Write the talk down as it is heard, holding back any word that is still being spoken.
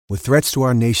With threats to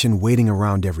our nation waiting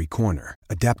around every corner,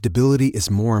 adaptability is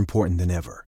more important than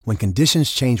ever. When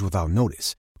conditions change without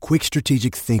notice, quick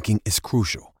strategic thinking is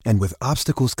crucial. And with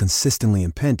obstacles consistently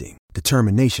impending,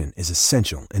 determination is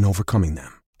essential in overcoming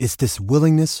them. It's this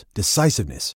willingness,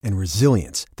 decisiveness, and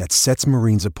resilience that sets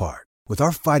Marines apart. With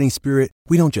our fighting spirit,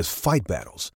 we don't just fight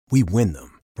battles, we win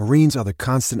them. Marines are the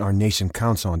constant our nation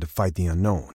counts on to fight the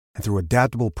unknown. And through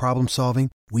adaptable problem solving,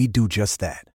 we do just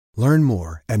that. Learn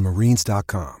more at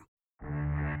marines.com.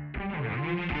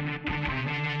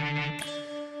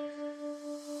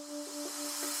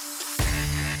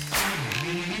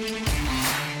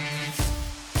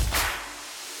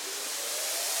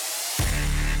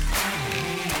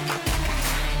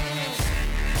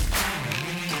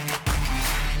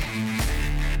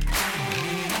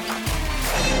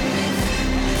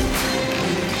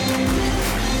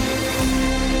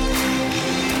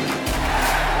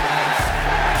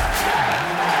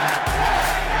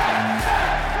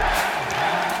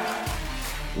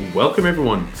 Welcome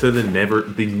everyone to the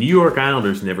New York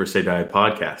Islanders Never Say Die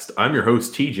podcast. I'm your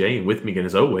host TJ, and with me again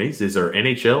as always is our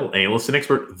NHL analyst and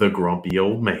expert, the grumpy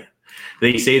old man.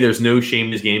 They say there's no shame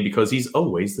in his game because he's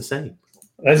always the same.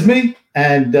 That's me,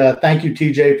 and thank you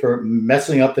TJ for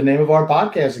messing up the name of our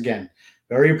podcast again.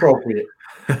 Very appropriate.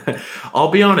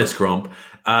 I'll be honest, Grump.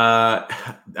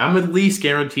 I'm at least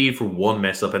guaranteed for one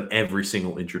mess up in every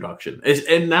single introduction.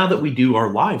 And now that we do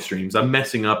our live streams, I'm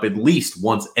messing up at least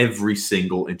once every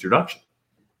single introduction.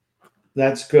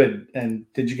 That's good. And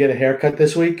did you get a haircut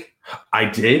this week? I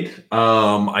did.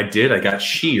 I got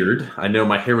sheared. I know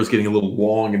my hair was getting a little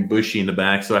long and bushy in the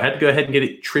back, so I had to go ahead and get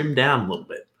it trimmed down a little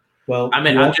bit. Well,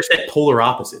 I'm just at polar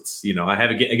opposites. You know, I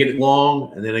get it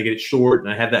long, and then I get it short,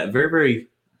 and I have that very, very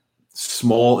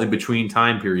small in between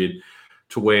time period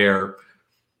to where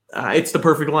it's the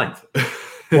perfect length.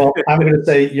 Well, I'm going to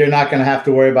say you're not going to have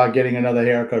to worry about getting another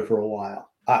haircut for a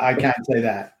while. I can't say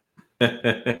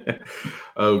that.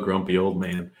 Oh, grumpy old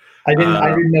man. I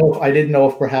didn't know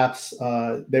if perhaps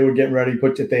they were getting ready to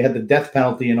if they had the death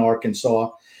penalty in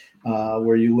Arkansas,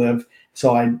 where you live.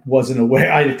 So I wasn't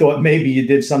aware. I thought maybe you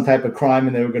did some type of crime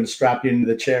and they were going to strap you into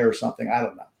the chair or something. I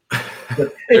don't know.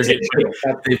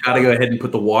 They've got to go ahead and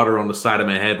put the water on the side of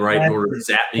my head, right, in order to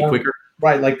zap me quicker.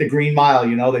 Right, like the Green Mile,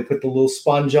 they put the little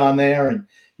sponge on there and,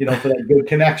 for that good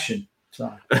connection.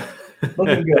 So,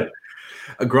 looking good.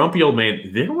 A grumpy old man,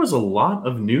 there was a lot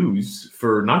of news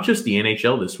for not just the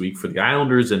NHL this week, for the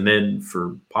Islanders, and then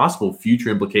for possible future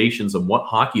implications on what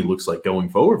hockey looks like going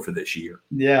forward for this year.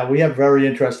 Yeah, we have a very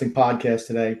interesting podcast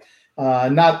today.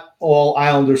 Not all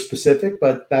Islanders specific,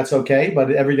 but that's okay.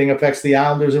 But everything affects the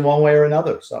Islanders in one way or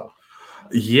another. So,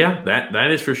 yeah,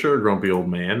 that is for sure, grumpy old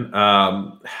man.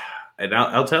 And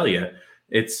I'll tell you,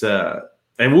 it's and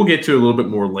we'll get to it a little bit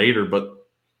more later, but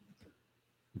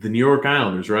the New York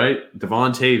Islanders, right?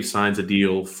 Devon Toews signs a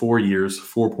deal, 4 years,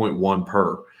 4.1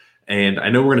 per. And I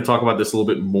know we're going to talk about this a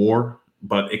little bit more,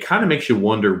 but it kind of makes you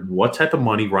wonder what type of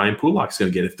money Ryan Pulak's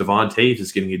going to get if Devon Toews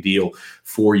is getting a deal,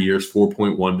 4 years,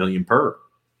 4.1 million per.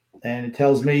 And it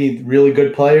tells me really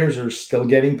good players are still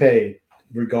getting paid,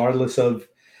 regardless of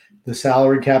the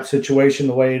salary cap situation,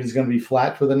 the way it is going to be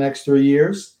flat for the next 3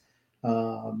 years.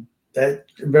 That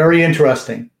very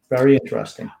interesting. Very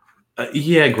interesting.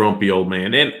 Yeah, grumpy old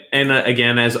man. And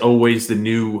again, as always, the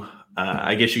new,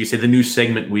 I guess you could say the new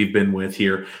segment we've been with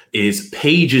here is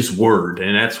Paige's Word.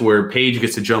 And that's where Paige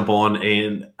gets to jump on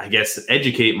and, I guess,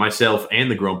 educate myself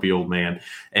and the grumpy old man.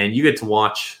 And you get to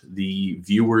watch the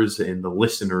viewers and the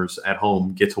listeners at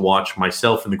home get to watch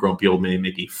myself and the grumpy old man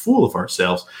make a fool of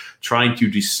ourselves trying to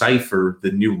decipher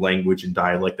the new language and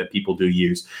dialect that people do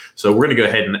use. So we're going to go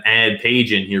ahead and add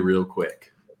Paige in here real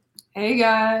quick. Hey,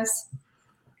 guys.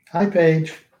 Hi,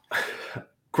 Paige.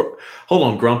 Hold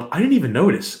on, Grump. I didn't even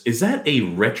notice. Is that a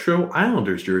retro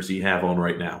Islanders jersey you have on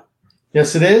right now?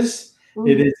 Yes, it is.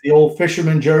 It is the old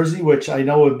fisherman jersey, which I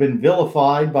know have been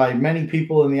vilified by many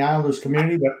people in the Islanders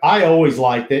community, but I always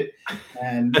liked it.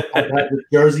 And I've had this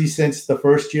jersey since the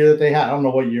first year that they had. I don't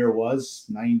know what year it was,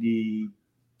 97.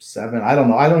 I don't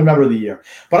know. I don't remember the year.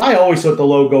 But I always thought the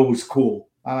logo was cool.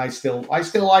 And I still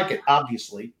like it,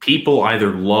 obviously. People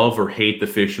either love or hate the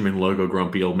fisherman logo,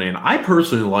 grumpy old man. I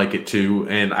personally like it too,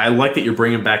 and I like that you're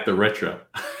bringing back the retro.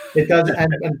 It does,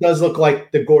 and it does look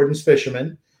like the Gorton's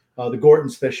Fisherman,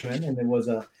 and it was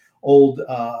a old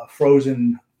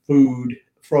frozen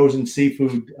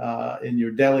seafood in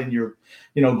your deli, in your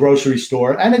grocery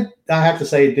store. And I have to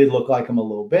say, it did look like him a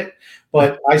little bit,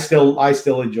 but I still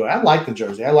enjoy it. I like the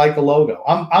jersey. I like the logo.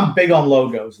 I'm big on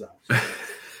logos though.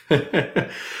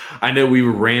 I know we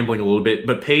were rambling a little bit,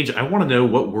 but Paige, I want to know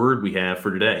what word we have for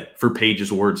today for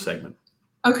Paige's Word segment.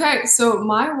 Okay, so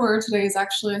my word today is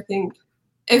actually, I think,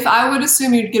 if I would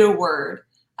assume you'd get a word,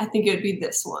 I think it would be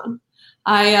this one.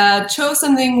 I chose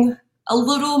something a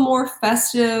little more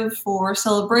festive for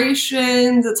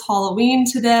celebrations. It's Halloween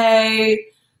today.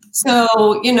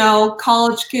 So,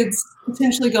 college kids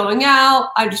potentially going out.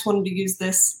 I just wanted to use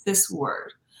this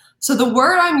word. So the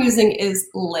word I'm using is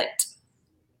lit.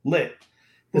 Lit.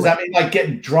 Does that mean like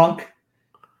getting drunk?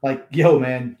 Like, yo,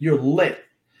 man, you're lit.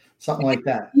 Something like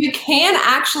that. You can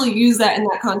actually use that in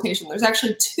that connotation. There's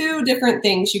actually two different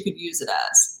things you could use it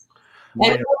as.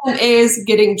 And one is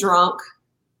getting drunk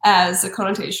as a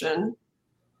connotation.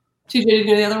 TJ, did you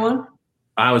know the other one?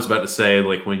 I was about to say,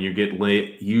 like, when you get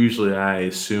lit, usually I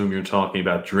assume you're talking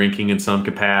about drinking in some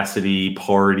capacity,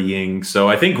 partying. So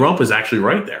I think Grump is actually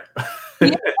right there.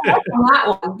 Yeah, on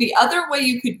that one. The other way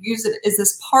you could use it is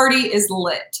this party is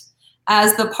lit.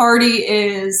 As the party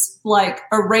is like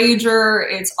a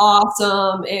rager, it's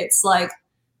awesome. It's like,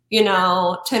 10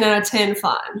 out of 10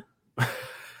 fun.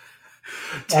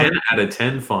 10 out of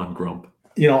 10 fun, Grump.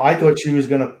 I thought she was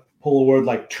going to pull a word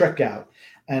like trick out.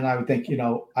 And I would think,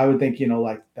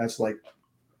 like that's like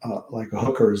a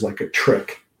hooker is like a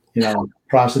trick,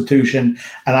 prostitution.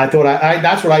 And I thought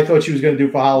that's what I thought she was going to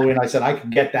do for Halloween. I said I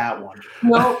could get that one.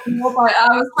 Nope. I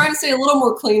was trying to say a little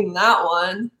more clean than that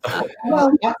one.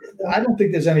 Well, I don't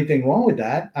think there's anything wrong with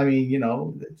that. I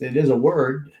mean, it is a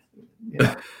word.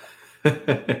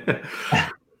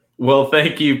 Well,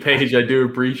 thank you, Paige. I do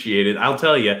appreciate it. I'll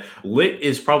tell you, lit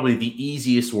is probably the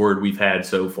easiest word we've had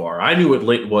so far. I knew what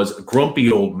lit was. A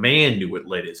grumpy old man knew what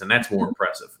lit is, and that's more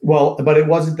impressive. Well, but it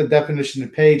wasn't the definition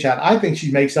that Paige had. I think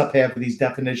she makes up half of these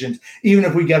definitions, even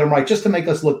if we get them right, just to make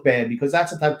us look bad, because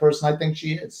that's the type of person I think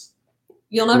she is.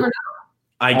 You'll never know.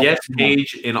 I guess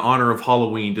Paige, in honor of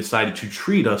Halloween, decided to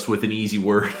treat us with an easy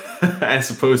word as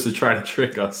opposed to try to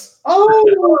trick us.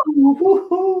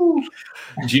 Oh!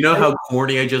 Do you know how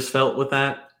corny I just felt with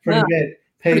that? Pretty good.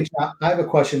 Paige, I have a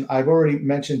question. I've already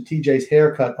mentioned TJ's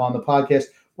haircut on the podcast.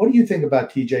 What do you think about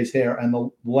TJ's hair and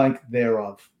the length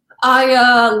thereof? I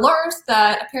learned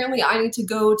that apparently I need to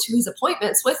go to his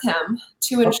appointments with him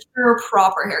to ensure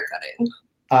proper haircutting.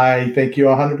 I think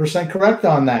you're 100% correct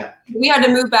on that. We had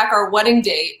to move back our wedding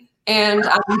date, and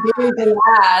I'm very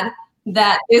glad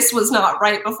that this was not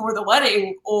right before the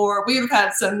wedding, or we would have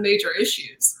had some major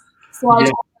issues. So I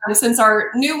told him, since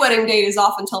our new wedding date is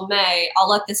off until May, I'll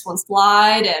let this one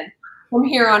slide, and from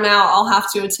here on out, I'll have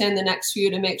to attend the next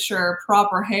few to make sure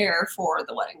proper hair for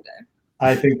the wedding day.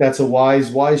 I think that's a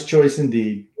wise choice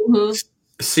indeed. Mm-hmm.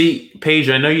 See, Paige,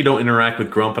 I know you don't interact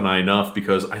with Grump and I enough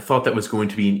because I thought that was going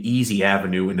to be an easy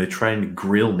avenue into trying to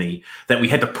grill me, that we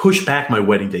had to push back my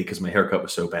wedding day because my haircut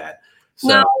was so bad.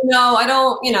 So, No, I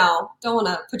don't want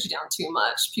to put you down too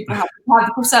much. People have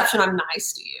the perception I'm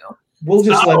nice to you. We'll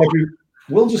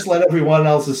just let everyone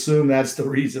else assume that's the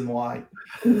reason why.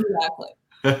 Exactly.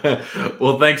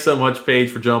 Well, thanks so much, Paige,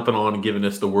 for jumping on and giving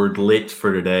us the word lit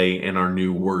for today and our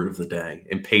new word of the day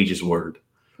and Paige's word.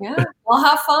 Yeah, well,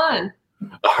 have fun.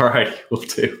 All righty, we'll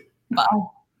do. Bye.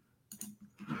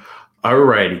 All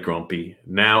righty, Grumpy.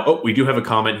 Now, we do have a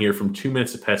comment here from 2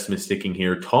 Minutes of Pessimisticking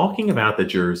here talking about the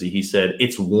jersey. He said,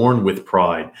 it's worn with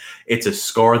pride. It's a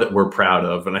scar that we're proud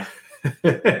of. And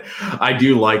I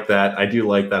do like that. I do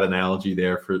like that analogy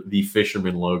there for the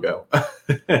fisherman logo.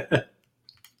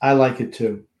 I like it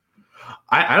too.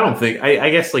 I don't think,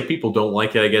 I guess like people don't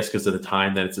like it, I guess, because of the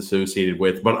time that it's associated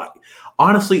with. But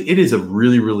honestly, it is a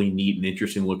really, really neat and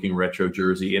interesting looking retro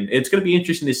jersey. And it's going to be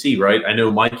interesting to see, right? I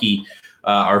know Mikey,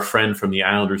 our friend from the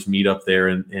Islanders, meet up there,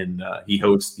 and he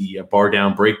hosts the Bar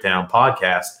Down Breakdown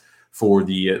podcast for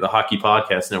the Hockey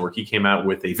Podcast Network. He came out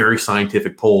with a very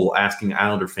scientific poll asking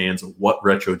Islander fans what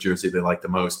retro jersey they like the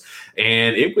most.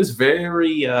 And it was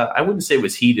very, I wouldn't say it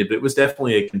was heated, but it was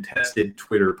definitely a contested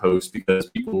Twitter post because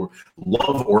people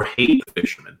love or hate the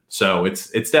fisherman. So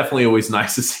it's definitely always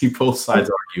nice to see both sides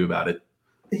argue about it.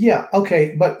 Yeah,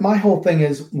 okay. But my whole thing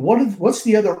is, what's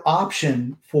the other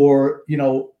option for,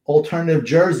 alternative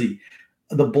jersey?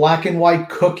 The black and white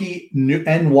cookie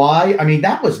NY? I mean,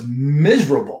 that was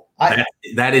miserable.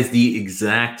 That's the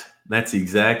exact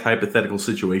hypothetical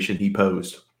situation he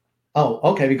posed. Oh,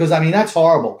 okay. Because, I mean, that's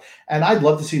horrible. And I'd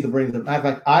love to see the bring them. In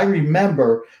fact, I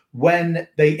remember when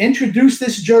they introduced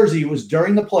this jersey, it was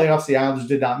during the playoffs. The Islanders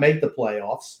did not make the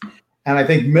playoffs. And I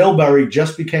think Milbury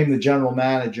just became the general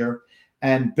manager.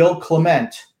 And Bill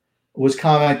Clement was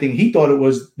commenting, he thought it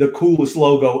was the coolest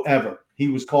logo ever. He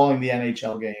was calling the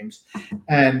NHL games.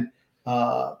 And,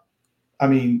 I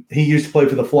mean, he used to play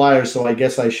for the Flyers, so I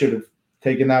guess I should have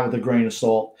taken that with a grain of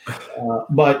salt.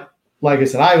 But like I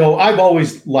said, I've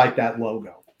always liked that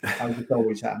logo. I just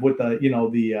always have with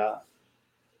the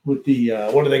what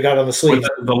do they got on the sleeves?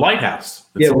 With the lighthouse.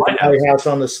 With the lighthouse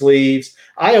on the sleeves.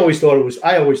 I always thought it was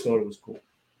cool.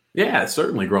 Yeah,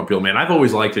 certainly, Grumpy Old Man. I've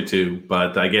always liked it too,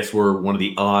 but I guess we're one of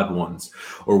the odd ones,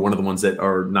 or one of the ones that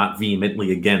are not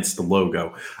vehemently against the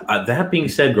logo. That being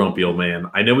said, Grumpy Old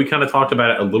Man, I know we kind of talked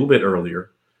about it a little bit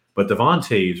earlier, but Devon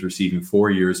Toews receiving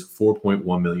 4 years,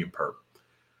 $4.1 million per.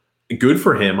 Good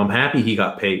for him. I'm happy he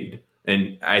got paid.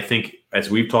 And I think, as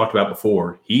we've talked about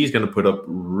before, he's going to put up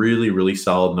really, really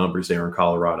solid numbers there in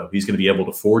Colorado. He's going to be able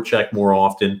to forecheck more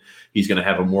often. He's going to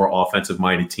have a more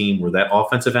offensive-minded team where that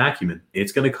offensive acumen,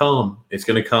 it's going to come. It's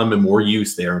going to come in more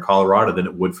use there in Colorado than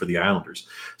it would for the Islanders.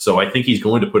 So I think he's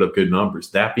going to put up good numbers.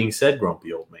 That being said,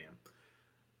 Grumpy Old Man,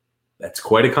 that's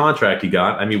quite a contract he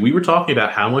got. I mean, we were talking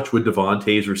about how much would Devon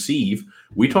Toews receive.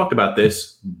 We talked about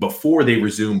this before they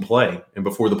resumed play and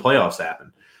before the playoffs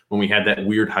happened, when we had that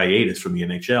weird hiatus from the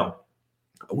NHL.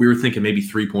 We were thinking maybe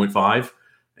 3.5,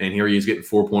 and here he is getting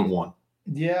 4.1.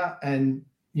 Yeah, and,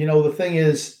 the thing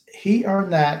is, he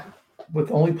earned that with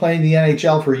only playing the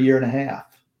NHL for a year and a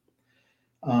half.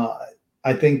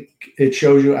 I think it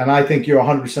shows you, and I think you're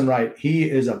 100% right. He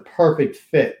is a perfect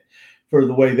fit for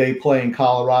the way they play in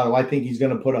Colorado. I think he's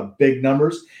going to put up big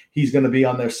numbers. He's going to be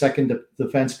on their second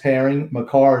defense pairing.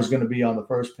 Makar is going to be on the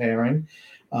first pairing.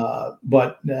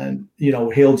 But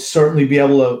he'll certainly be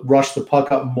able to rush the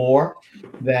puck up more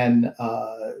than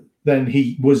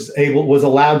he was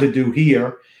allowed to do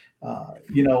here.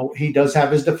 He does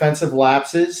have his defensive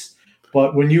lapses,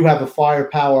 but when you have a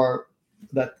firepower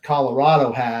that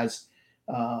Colorado has,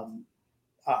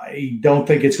 I don't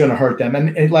think it's going to hurt them.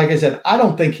 And like I said, I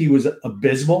don't think he was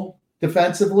abysmal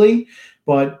defensively,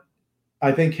 but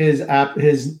I think his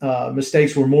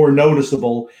mistakes were more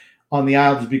noticeable on the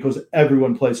Islanders because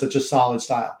everyone plays such a solid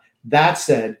style. That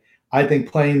said, I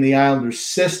think playing the Islanders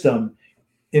system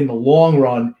in the long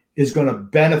run is going to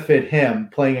benefit him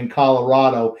playing in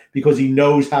Colorado because he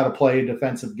knows how to play a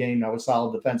defensive game now, a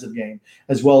solid defensive game,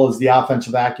 as well as the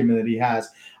offensive acumen that he has.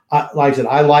 Like I said,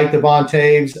 I like Devon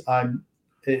Toews.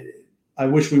 I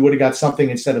wish we would have got something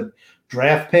instead of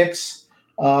draft picks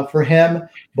for him,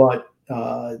 but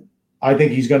I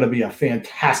think he's going to be a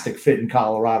fantastic fit in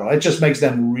Colorado. It just makes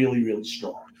them really, really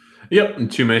strong. Yep,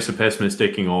 and Two Mesa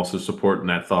Pessimistic also supporting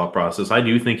that thought process. I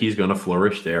do think he's going to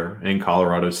flourish there in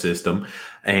Colorado's system.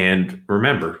 And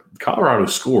remember, Colorado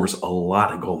scores a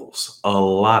lot of goals.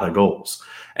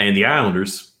 And the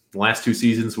Islanders, the last 2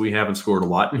 seasons, we haven't scored a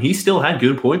lot. And he still had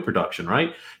good point production,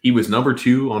 right? He was number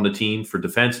 2 on the team for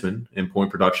defensemen in point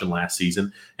production last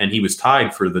season. And he was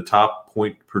tied for the top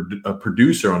point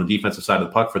producer on the defensive side of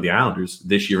the puck for the Islanders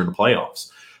this year in the playoffs.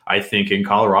 I think in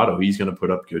Colorado, he's going to put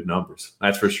up good numbers.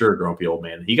 That's for sure, Grumpy Old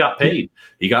Man. He got paid.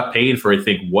 He got paid for, I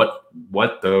think, what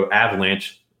the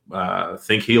Avalanche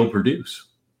think he'll produce.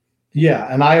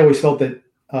 Yeah, and I always felt that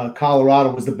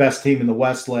Colorado was the best team in the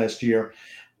West last year.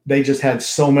 They just had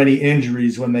so many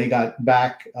injuries when they got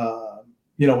back,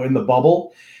 in the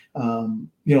bubble.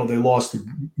 They lost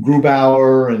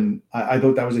Grubauer, and I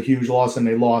thought that was a huge loss. And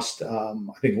they lost, I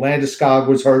think Landeskog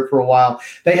was hurt for a while.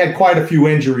 They had quite a few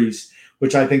injuries,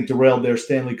 which I think derailed their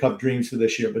Stanley Cup dreams for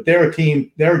this year. But they're a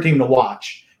team to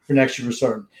watch for next year for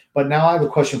certain. But now I have a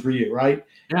question for you, right?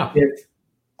 Yeah. If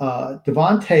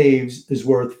Devon Toews is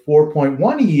worth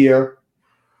 4.1 a year,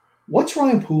 what's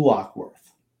Ryan Pulock worth?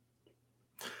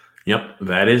 Yep,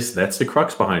 that's the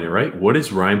crux behind it, right? What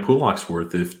is Ryan Pulock's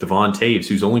worth if Devon Toews,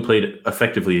 who's only played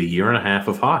effectively a year and a half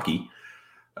of hockey,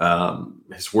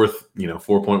 is worth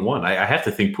 4.1? I have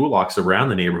to think Pulock's around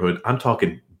the neighborhood. I'm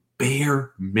talking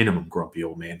bare minimum, Grumpy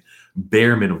Old Man,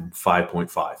 bare minimum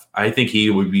 5.5. I think he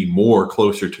would be more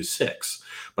closer to 6,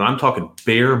 but I'm talking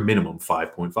bare minimum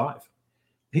 5.5.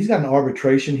 He's got an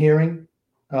arbitration hearing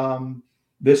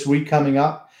this week coming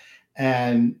up,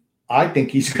 and I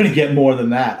think he's going to get more than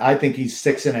that. I think he's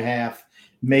 6.5,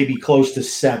 maybe close to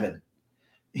 7.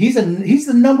 He's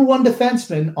the number 1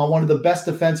 defenseman on one of the best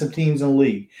defensive teams in the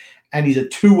league, and he's a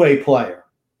two-way player.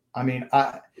 I mean,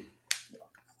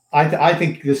 I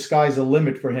think the sky's the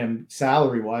limit for him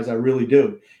salary-wise. I really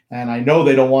do. And I know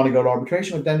they don't want to go to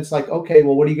arbitration, but then it's like, okay,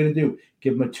 well, what are you going to do?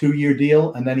 Give him a 2-year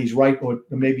deal, and then he's right, or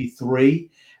maybe 3,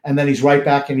 and then he's right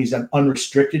back and he's an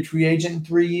unrestricted free agent in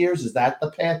 3 years? Is that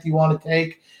the path you want to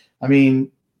take? I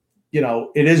mean,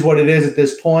 it is what it is at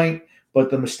this point,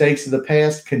 but the mistakes of the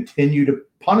past continue to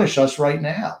punish us right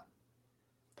now.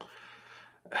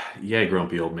 Yeah,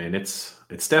 Grumpy Old Man. It's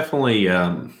definitely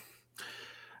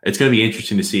it's going to be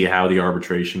interesting to see how the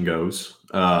arbitration goes.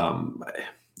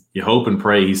 You hope and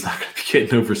pray he's not going to be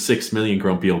getting over $6 million,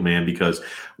 Grumpy Old Man, because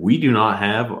we're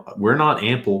not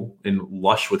ample and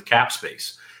lush with cap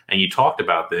space. And you talked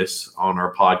about this on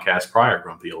our podcast prior,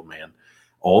 Grumpy Old Man.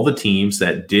 all the teams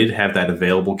that did have that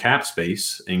available cap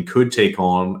space and could take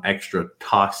on extra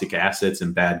toxic assets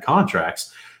and bad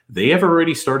contracts, they have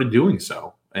already started doing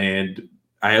so. And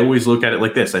I always look at it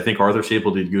like this. I think Arthur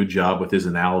Staple did a good job with his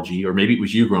analogy, or maybe it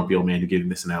was you, Grumpy Old Man, who gave him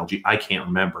this analogy. I can't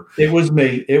remember. It was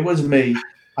me.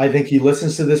 I think he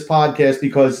listens to this podcast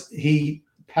because he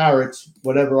parrots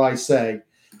whatever I say,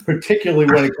 particularly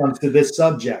when it comes to this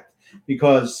subject.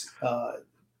 Because,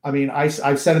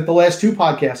 I've said it the last two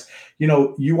podcasts,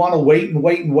 you want to wait, and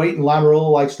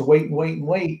Lamoriello likes to wait and wait and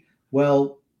wait.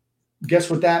 Well, guess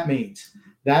what that means?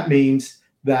 That means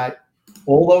that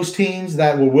all those teams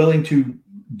that were willing to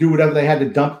do whatever they had to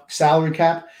dump salary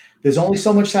cap, there's only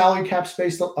so much salary cap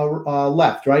space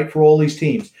left, right, for all these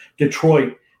teams.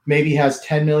 Detroit maybe has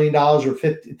 $10 million or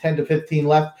 10 to 15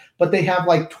 left, but they have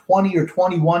like 20 or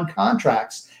 21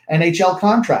 contracts, NHL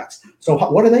contracts. So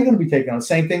what are they going to be taking on?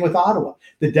 Same thing with Ottawa.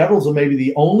 The Devils are maybe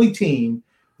the only team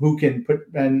who can put,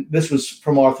 and this was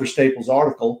from Arthur Staple's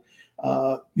article,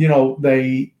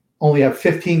 they only have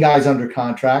 15 guys under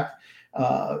contract.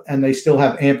 And they still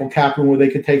have ample cap room where they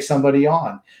could take somebody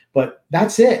on. But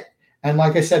that's it. And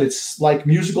like I said, it's like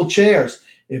musical chairs.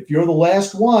 If you're the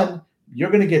last one,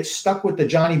 you're going to get stuck with the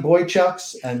Johnny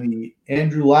Boychucks and the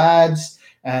Andrew Ladds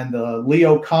and the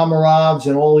Leo Komarovs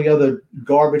and all the other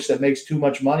garbage that makes too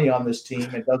much money on this team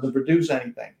and doesn't produce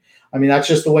anything. I mean, that's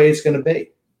just the way it's going to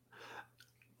be.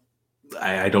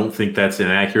 I don't think that's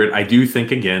inaccurate. I do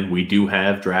think, again, we do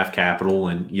have draft capital,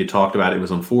 and you talked about it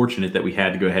was unfortunate that we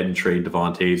had to go ahead and trade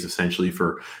Devon Toews essentially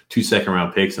for 2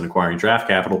 second-round picks and acquiring draft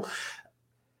capital.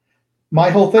 My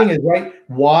whole thing is, right,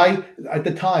 why, at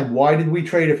the time, why did we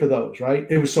trade it for those, right?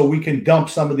 It was so we can dump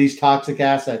some of these toxic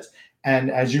assets.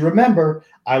 And as you remember,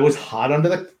 I was hot under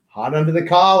the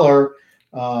collar,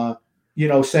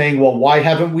 saying, well, why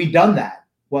haven't we done that?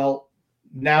 Well,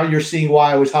 now you're seeing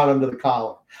why I was hot under the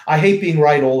collar. I hate being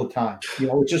right all the time.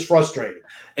 It's just frustrating.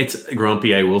 It's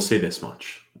Grumpy. I will say this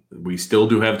much. We still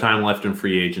do have time left in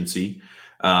free agency.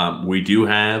 We do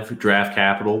have draft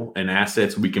capital and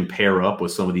assets we can pair up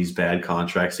with some of these bad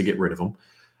contracts to get rid of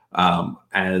them.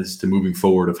 As to moving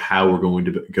forward of how we're going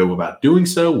to go about doing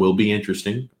so will be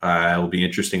interesting. It'll be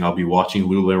interesting. I'll be watching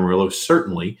Lou Lamoriello,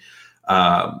 certainly.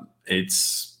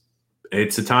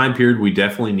 It's a time period we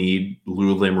definitely need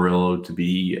Lou Lamoriello to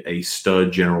be a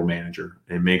stud general manager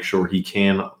and make sure he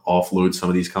can offload some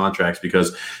of these contracts,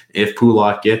 because if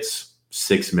Pulock gets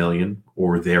 $6 million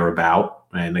or thereabout,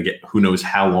 and again, who knows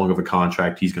how long of a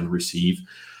contract he's going to receive,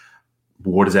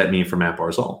 what does that mean for Matt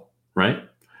Barzal, right?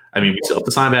 I mean, we still have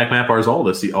to sign back Matt Barzal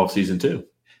this offseason too.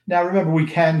 Now, remember, we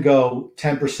can go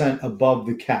 10% above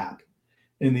the cap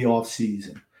in the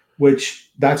offseason,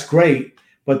 which that's great.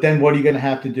 But then what are you going to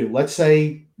have to do? Let's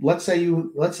say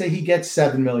he gets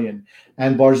 $7 million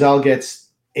and Barzal gets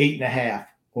 8.5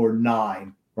 or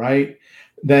 9, right?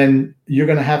 Then you're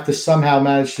going to have to somehow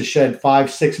manage to shed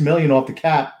 $5-6 million off the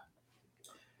cap,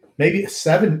 maybe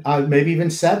 7, maybe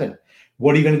even 7.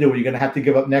 What are you going to do? Are you going to have to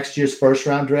give up next year's first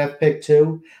round draft pick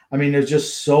too? I mean, there's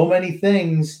just so many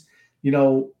things,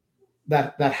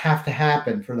 that have to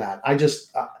happen for that. I'm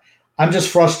just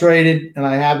frustrated, and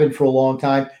I have been for a long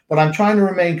time, but I'm trying to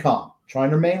remain calm, trying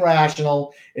to remain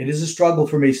rational. It is a struggle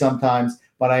for me sometimes,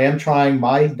 but I am trying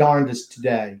my darndest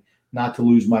today not to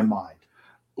lose my mind.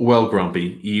 Well,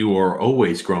 Grumpy, you are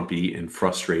always grumpy and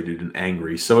frustrated and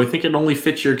angry, so I think it only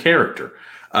fits your character.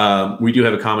 We do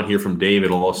have a comment here from David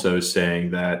also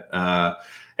saying that,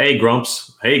 hey,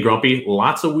 Grumpy,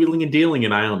 lots of wheeling and dealing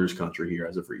in Islanders country here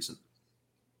as of recent.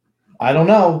 I don't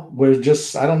know.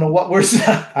 I don't know what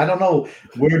I don't know.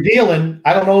 We're dealing.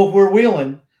 I don't know if we're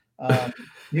wheeling.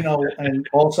 And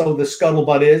also the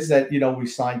scuttlebutt is that, we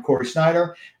signed Corey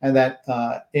Schneider and that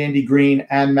Andy Green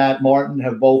and Matt Martin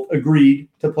have both agreed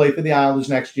to play for the Islanders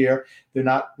next year. They're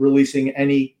not releasing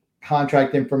any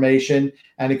contract information,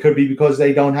 and it could be because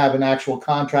they don't have an actual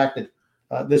contract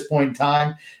at this point in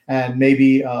time. And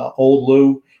maybe old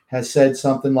Lou has said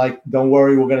something like, don't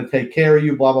worry, we're going to take care of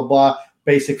you, blah, blah, blah.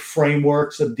 Basic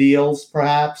frameworks of deals,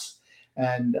 perhaps.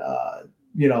 And,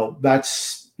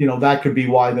 that could be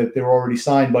why that they're already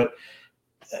signed. But,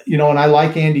 and I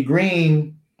like Andy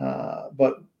Green,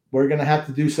 but we're going to have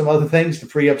to do some other things to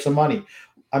free up some money.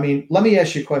 I mean, let me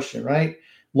ask you a question, right?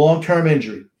 Long-term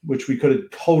injury, which we could have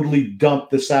totally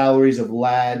dumped the salaries of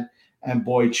Ladd and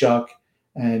Boychuk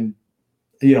and,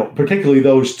 particularly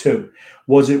those two.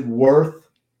 Was it worth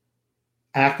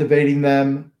activating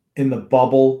them in the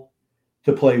bubble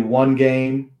to play one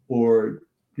game or,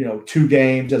 2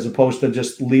 games as opposed to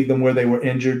just leave them where they were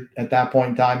injured at that point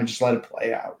in time and just let it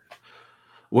play out?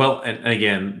 Well, and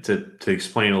again, to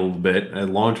explain a little bit,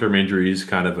 long-term injury is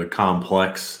kind of a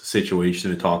complex situation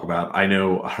to talk about. I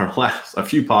know a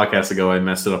few podcasts ago, I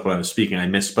messed it up when I was speaking. I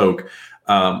misspoke.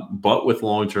 But with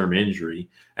long-term injury,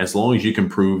 as long as you can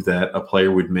prove that a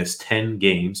player would miss 10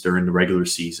 games during the regular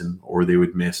season, or they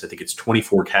would miss, I think it's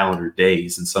 24 calendar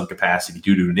days in some capacity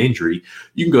due to an injury,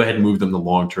 you can go ahead and move them to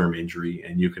long-term injury,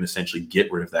 and you can essentially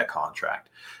get rid of that contract.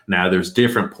 Now, there's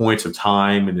different points of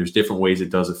time, and there's different ways it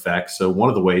does affect. So one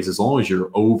of the ways, as long as you're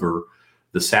over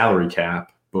the salary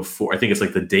cap before, I think it's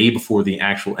like the day before the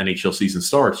actual NHL season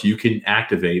starts, you can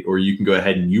activate or you can go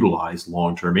ahead and utilize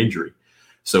long-term injury.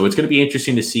 So it's going to be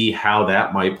interesting to see how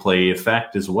that might play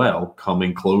effect as well,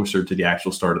 coming closer to the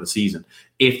actual start of the season,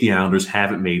 if the Islanders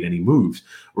haven't made any moves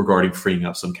regarding freeing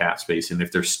up some cap space, and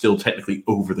if they're still technically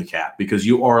over the cap, because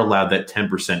you are allowed that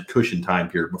 10% cushion time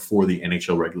period before the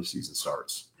NHL regular season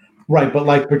starts. Right, but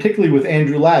like particularly with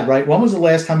Andrew Ladd, right? When was the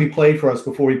last time he played for us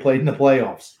before he played in the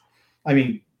playoffs? I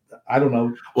mean, I don't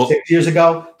know, 6 years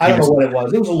ago? I don't know what it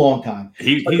was. It was a long time.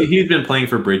 He's been playing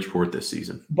for Bridgeport this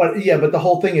season. But the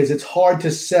whole thing is it's hard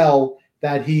to sell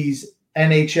that he's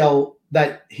NHL,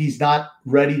 that he's not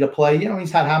ready to play. You know,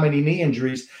 he's had how many knee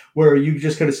injuries where you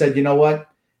just could have said, you know what?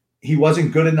 He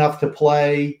wasn't good enough to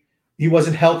play. He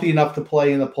wasn't healthy enough to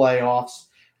play in the playoffs.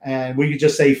 And we could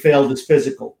just say he failed his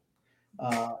physical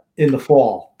in the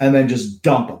fall and then just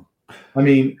dump him. I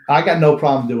mean, I got no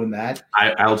problem doing that.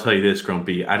 I'll tell you this,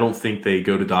 Grumpy. I don't think they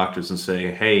go to doctors and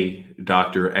say, hey,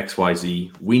 Dr.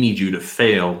 XYZ, we need you to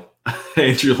fail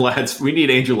Andrew Ladd. We need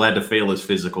Andrew Ladd to fail his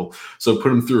physical. So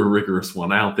put him through a rigorous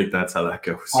one. I don't think that's how that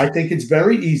goes. I think it's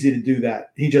very easy to do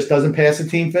that. He just doesn't pass a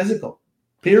team physical,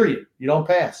 period. You don't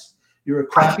pass. You're a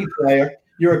crappy player.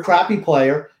 You're a crappy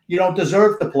player. You don't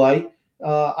deserve to play.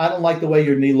 I don't like the way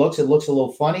your knee looks. It looks a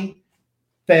little funny.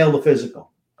 Fail the physical.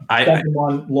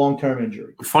 On long-term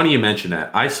injury. Funny you mention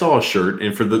that. I saw a shirt,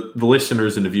 and for the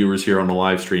listeners and the viewers here on the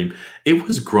live stream, it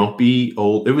was the grumpy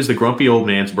old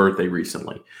man's birthday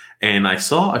recently. And I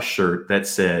saw a shirt that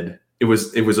said, it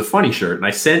was a funny shirt. And I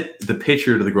sent the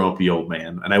picture to the grumpy old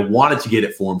man, and I wanted to get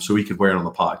it for him so he could wear it on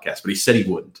the podcast, but he said he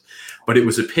wouldn't. But it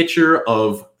was a picture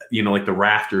of, like the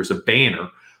rafters, a banner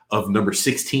of number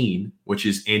 16, which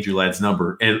is Andrew Ladd's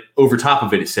number. And over top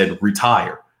of it, it said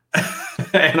retire.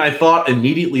 And I thought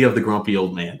immediately of the grumpy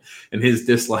old man and his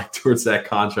dislike towards that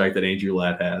contract that Andrew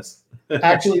Ladd has.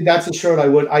 Actually, that's a shirt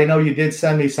I know you did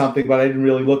send me something, but I didn't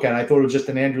really look at it. I thought it was just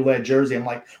an Andrew Ladd jersey. I'm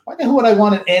like, why the hell would I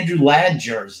want an Andrew Ladd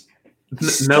jersey?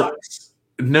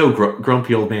 No,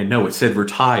 grumpy old man. No, it said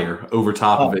retire over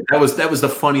top of it. That was the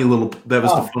funny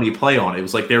the funny play on it. It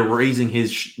was like they're raising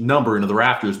his number into the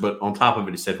rafters, but on top of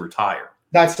it, it said retire.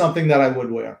 That's something that I would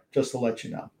wear, just to let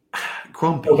you know.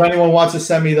 Grumpy. So if anyone wants to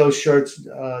send me those shirts,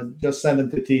 just send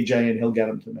them to TJ and he'll get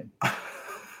them to me.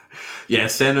 Yeah,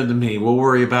 send them to me. We'll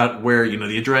worry about where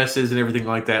the address is and everything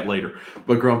like that later.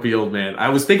 But grumpy old man, I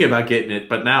was thinking about getting it,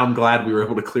 but now I'm glad we were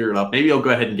able to clear it up. Maybe I'll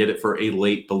go ahead and get it for a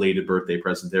late belated birthday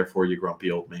present there for you,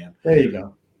 grumpy old man. There you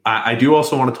go. I do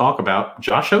also want to talk about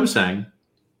Josh Ho-Sang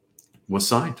was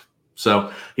signed.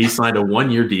 So he signed a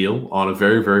 1-year deal on a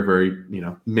very, very, very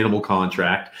minimal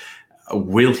contract.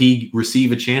 Will he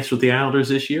receive a chance with the Islanders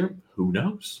this year? Who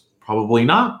knows? Probably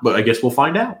not, but I guess we'll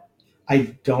find out.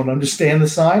 I don't understand the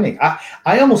signing.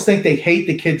 I almost think they hate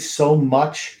the kid so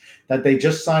much that they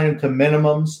just sign him to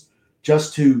minimums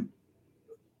just to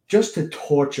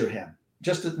torture him.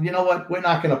 Just to, you know what? We're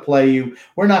not going to play you.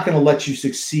 We're not going to let you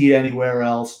succeed anywhere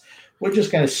else. We're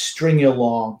just going to string you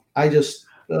along.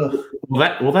 Well,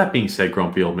 that being said,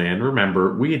 grumpy old man,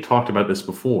 remember, we had talked about this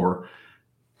before.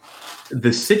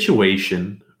 The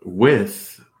situation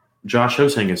with Josh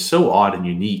Ho-Sang is so odd and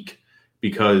unique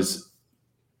because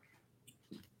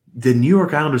the New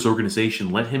York Islanders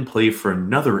organization let him play for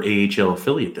another AHL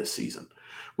affiliate this season,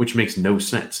 which makes no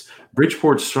sense.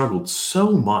 Bridgeport struggled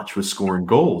so much with scoring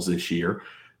goals this year,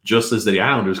 just as the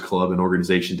Islanders club and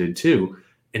organization did too.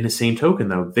 In the same token,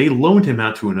 though, they loaned him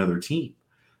out to another team.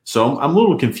 So I'm a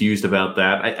little confused about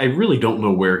that. I really don't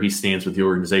know where he stands with the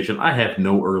organization. I have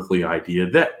no earthly idea.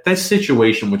 That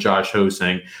situation with Josh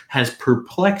Ho-Sang has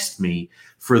perplexed me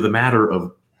for the matter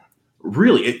of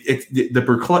really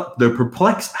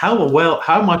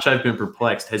how much I've been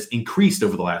perplexed has increased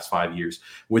over the last 5 years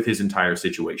with his entire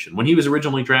situation. When he was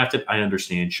originally drafted, I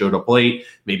understand, showed up late,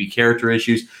 maybe character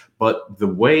issues, but the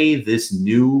way this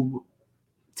new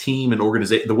team and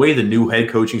organization, the way the new head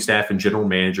coaching staff and general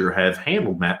manager have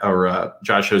handled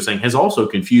Josh Ho-Sang has also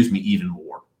confused me even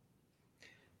more.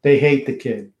 They hate the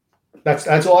kid.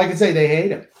 That's all I can say. They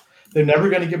hate him. They're never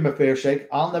going to give him a fair shake.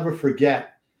 I'll never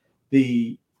forget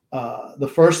the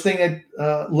first thing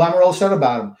that Lamoriello said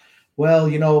about him. Well,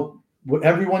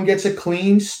 everyone gets a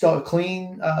clean start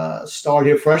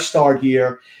here, fresh start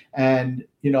here. And,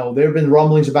 there have been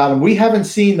rumblings about him. We haven't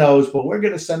seen those, but we're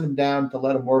going to send him down to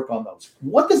let him work on those.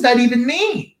 What does that even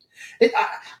mean?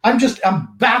 I'm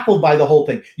baffled by the whole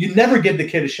thing. You never give the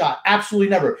kid a shot. Absolutely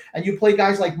never. And you play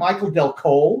guys like Michael Del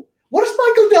Cole. What does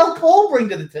Michael Del Cole bring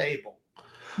to the table?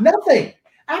 Nothing.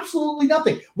 Absolutely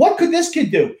nothing. What could this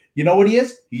kid do? You know what he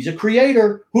is? He's a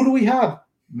creator. Who do we have?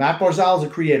 Matt Barzal is a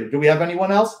creator. Do we have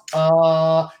anyone else?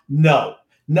 No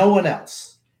one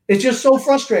else. It's just so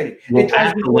frustrating. Well,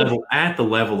 at the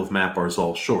level of Matt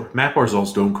Barzal, sure. Matt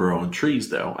Barzals don't grow on trees,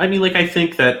 though. I mean, I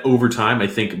think that over time, I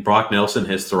think Brock Nelson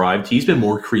has thrived. He's been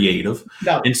more creative,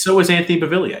 and so has Anthony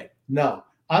Beauvillier. No,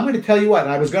 I'm going to tell you what.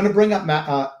 And I was going to bring up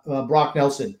Brock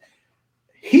Nelson.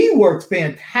 He worked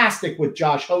fantastic with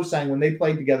Josh Hosang when they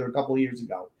played together a couple of years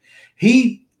ago.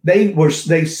 Because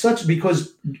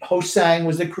Hosang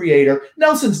was the creator.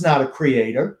 Nelson's not a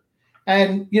creator,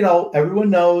 and everyone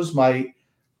knows my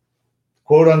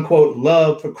quote-unquote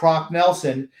love for Croc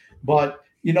Nelson, but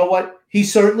you know what? He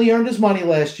certainly earned his money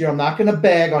last year. I'm not going to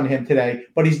bag on him today,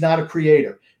 but he's not a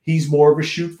creator. He's more of a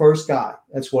shoot-first guy.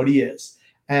 That's what he is.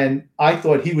 And I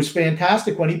thought he was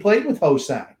fantastic when he played with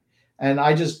Hosang. And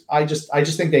I just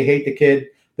think they hate the kid.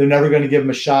 They're never going to give him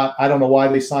a shot. I don't know why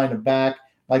they signed him back.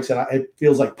 Like I said, it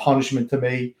feels like punishment to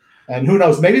me. And who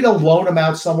knows? Maybe they'll loan him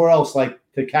out somewhere else, like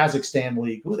the Kazakhstan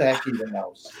League. Who the heck even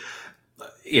knows?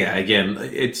 Yeah, again,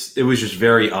 it was just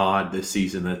very odd this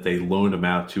season that they loaned him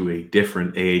out to a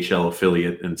different AHL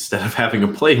affiliate instead of having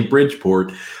him play in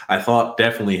Bridgeport. I thought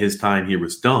definitely his time here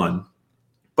was done,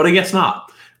 but I guess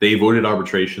not. They avoided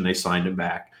arbitration. They signed him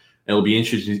back. It'll be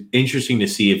interesting to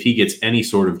see if he gets any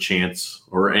sort of chance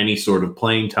or any sort of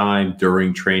playing time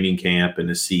during training camp and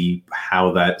to see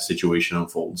how that situation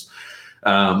unfolds.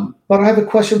 But I have a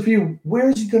question for you. Where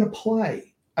is he going to play?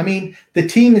 I mean, the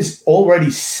team is already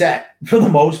set for the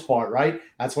most part, right?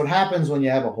 That's what happens when you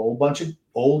have a whole bunch of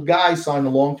old guys sign the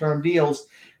long-term deals.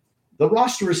 The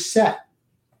roster is set.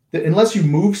 Unless you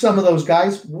move some of those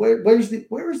guys, where is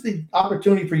the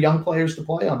opportunity for young players to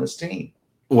play on this team?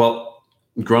 Well,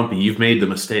 Grumpy, you've made the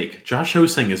mistake. Josh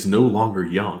Hosang is no longer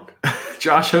young.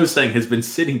 Josh Hosang has been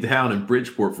sitting down in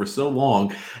Bridgeport for so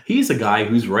long. He's a guy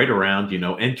who's right around,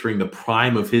 entering the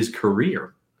prime of his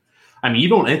career. I mean, you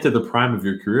don't enter the prime of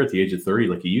your career at the age of 30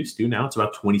 like you used to. Now it's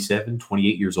about 27,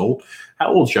 28 years old.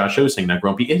 How old is Josh Hosang now,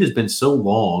 Grumpy? It has been so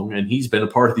long, and he's been a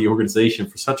part of the organization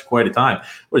for such quite a time.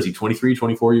 What is he, 23,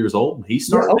 24 years old? He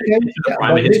started the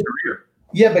prime of his career.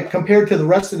 Yeah, but compared to the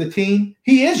rest of the team,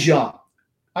 he is young.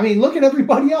 I mean, look at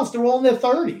everybody else. They're all in their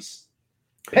 30s,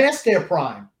 past their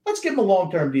prime. Let's give him a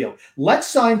long-term deal. Let's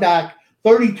sign back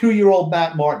 32-year-old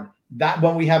Matt Martin. That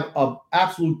when we have an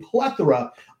absolute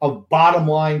plethora of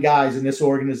bottom-line guys in this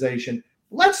organization,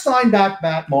 let's sign back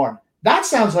Matt Martin. That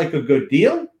sounds like a good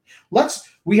deal.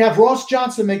 We have Ross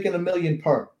Johnson making $1 million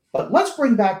per, but let's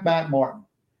bring back Matt Martin.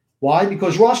 Why?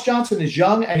 Because Ross Johnson is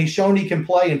young and he's shown he can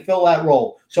play and fill that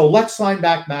role. So let's sign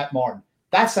back Matt Martin.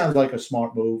 That sounds like a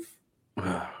smart move.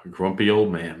 Grumpy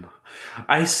old man.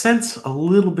 I sense a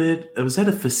little bit. Was that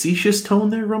a facetious tone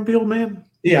there, grumpy old man?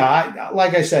 Yeah,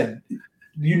 like I said,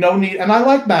 and I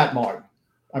like Matt Martin.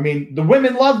 I mean, the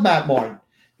women love Matt Martin.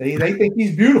 They think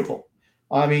he's beautiful.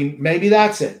 I mean, maybe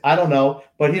that's it. I don't know.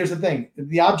 But here's the thing.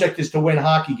 The object is to win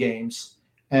hockey games.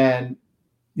 And,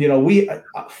 we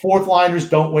fourth liners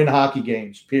don't win hockey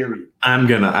games, period. I'm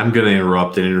gonna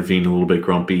interrupt and intervene a little bit,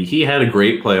 Grumpy. He had a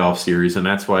great playoff series, and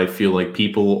that's why I feel like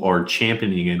people are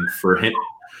championing him for him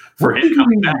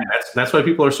coming back. That's why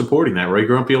people are supporting that, right,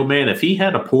 Grumpy old man? If he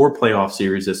had a poor playoff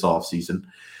series this offseason,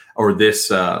 or this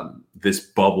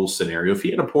bubble scenario, if he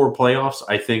had a poor playoffs,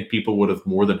 I think people would have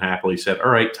more than happily said,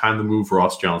 all right, time to move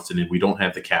Ross Johnson in. We don't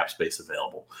have the cap space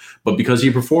available. But because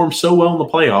he performed so well in the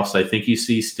playoffs, I think you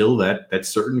see still that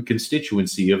certain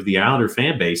constituency of the Islander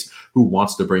fan base who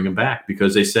wants to bring him back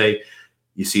because they say,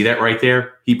 you see that right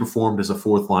there? He performed as a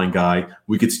fourth line guy.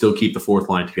 We could still keep the fourth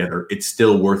line together. It's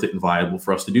still worth it and viable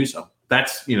for us to do so.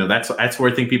 That's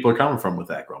where I think people are coming from with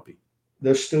that, Grumpy.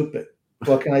 They're stupid.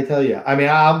 What can I tell you? I mean,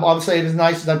 I'll say it as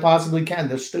nice as I possibly can.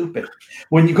 They're stupid.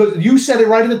 Because you said it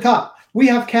right at the top. We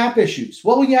have cap issues.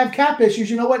 Well, when you have cap issues,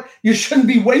 you know what? You shouldn't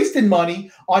be wasting money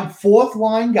on fourth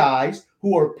line guys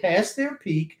who are past their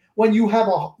peak when you have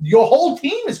your whole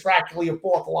team is practically a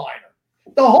fourth liner.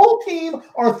 The whole team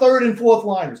are third and fourth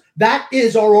liners. That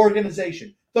is our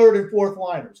organization, third and fourth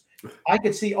liners. I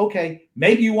could see, okay,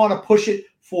 maybe you want to push it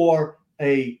for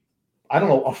a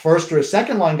first or a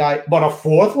second line guy, but a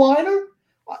fourth liner?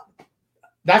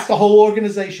 That's the whole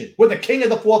organization. We're the king of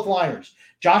the fourth liners.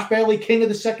 Josh Bailey, king of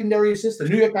the secondary assists. The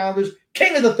New York Islanders,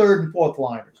 king of the third and fourth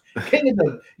liners. King of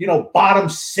the, bottom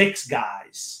 6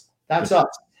 guys. That's us.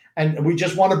 And we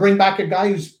just want to bring back a guy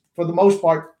who's, for the most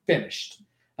part, finished.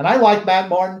 And I like Matt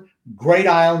Martin, great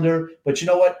Islander. But you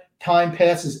know what? Time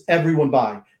passes everyone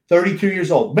by. 32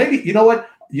 years old. Maybe, you know what?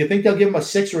 You think they'll give him a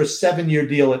 6 or a 7-year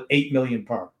deal at $8 million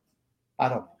per? I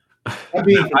don't know.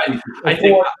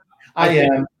 I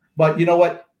am. But you know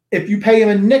what? If you pay him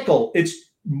a nickel, it's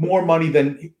more money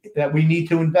than that we need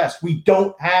to invest. We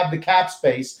don't have the cap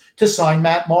space to sign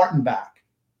Matt Martin back.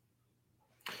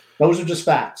 Those are just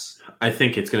facts. I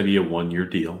think it's going to be a 1-year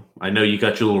deal. I know you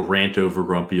got your little rant over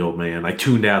grumpy old man. I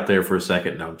tuned out there for a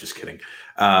second. No, I'm just kidding.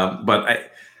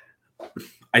 But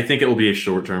I think it will be a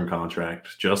short-term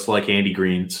contract, just like Andy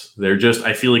Green's.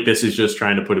 I feel like this is just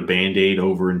trying to put a Band-Aid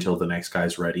over until the next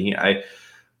guy's ready.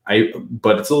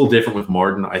 But it's a little different with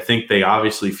Martin. I think they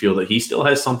obviously feel that he still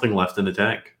has something left in the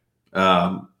tank.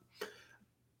 Right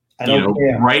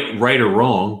or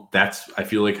wrong, I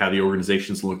feel like how the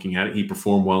organization's looking at it. He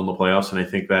performed well in the playoffs, and I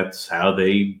think that's how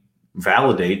they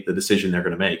validate the decision they're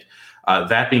going to make.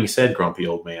 That being said, grumpy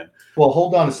old man. Well,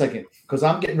 hold on a second, because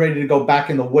I'm getting ready to go back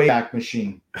in the Wayback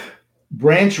Machine.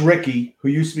 Branch Rickey, who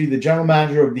used to be the general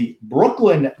manager of the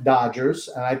Brooklyn Dodgers,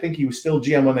 and I think he was still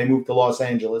GM when they moved to Los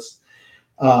Angeles,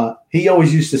 he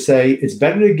always used to say, it's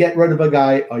better to get rid of a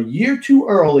guy a year too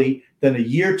early than a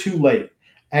year too late.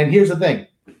 And here's the thing.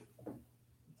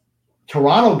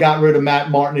 Toronto got rid of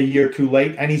Matt Martin a year too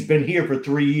late, and he's been here for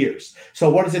 3 years. So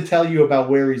what does it tell you about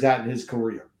where he's at in his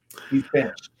career? He's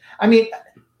finished. I mean,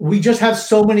 we just have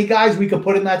so many guys we could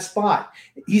put in that spot.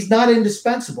 He's not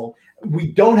indispensable.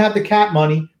 We don't have the cap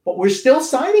money, but we're still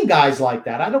signing guys like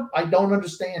that. I don't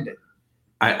understand it.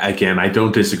 I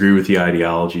don't disagree with the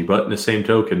ideology, but in the same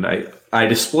token, I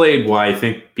displayed why I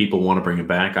think people want to bring him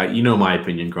back. My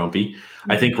opinion, Grumpy.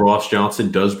 I think Ross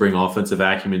Johnson does bring offensive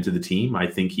acumen to the team. I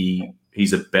think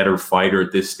he's a better fighter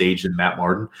at this stage than Matt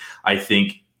Martin. I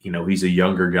think, he's a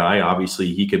younger guy.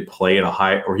 Obviously, he could play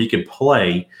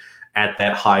at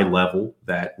that high level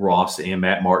that Ross and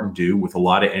Matt Martin do with a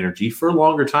lot of energy for a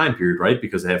longer time period, right?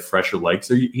 Because they have fresher legs.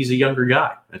 So he's a younger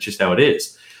guy. That's just how it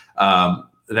is.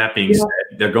 That being said,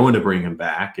 they're going to bring him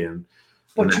back.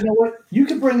 But you know what? You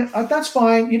can bring – that's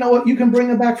fine. You know what? You can bring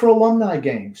him back for alumni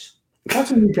games.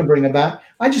 That's when you can bring him back.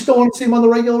 I just don't want to see him on the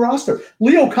regular roster.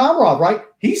 Leo Komarov, right?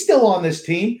 He's still on this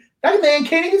team. That man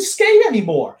can't even skate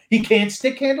anymore. He can't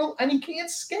stick handle and he can't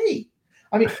skate.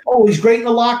 I mean, he's great in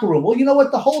the locker room. Well, you know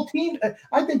what? The whole team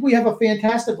 – I think we have a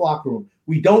fantastic locker room.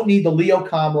 We don't need the Leo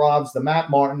Komarovs, the Matt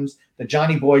Martins, the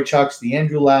Johnny Boychucks, the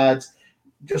Andrew Ladds,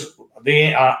 just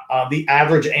the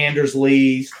average Anders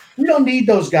Lees. We don't need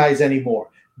those guys anymore.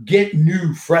 Get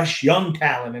new, fresh, young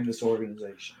talent in this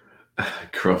organization.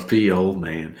 Grumpy old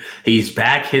man. He's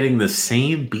back hitting the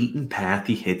same beaten path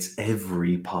he hits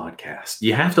every podcast.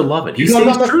 You have to love it. He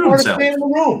stays true to himself. Man in the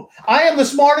room. I am the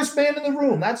smartest man in the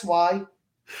room. That's why.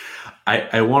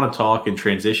 I want to talk and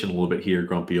transition a little bit here,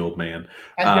 grumpy old man.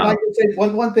 And can I just say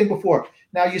one thing before?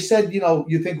 Now, you said,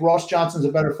 you think Ross Johnson's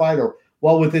a better fighter.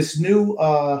 Well, with this new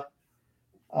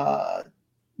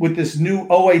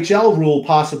OHL rule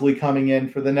possibly coming in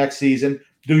for the next season,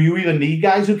 do you even need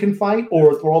guys who can fight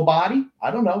or throw a body? I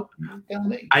don't know. Tell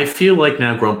me. I feel like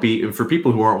now, Grumpy, and for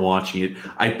people who aren't watching it,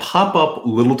 I pop up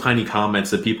little tiny comments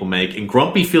that people make, and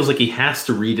Grumpy feels like he has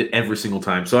to read it every single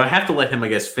time. So I have to let him, I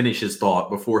guess, finish his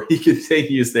thought before he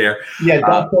continues there. Yeah,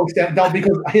 don't,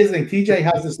 because here's the thing. TJ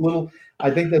has this little, I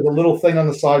think there's a little thing on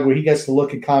the side where he gets to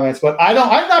look at comments, but I'm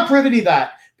not privy to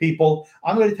that, people.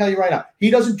 I'm going to tell you right now. He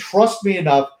doesn't trust me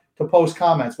enough to post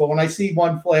comments. But when I see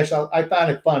one flash, I found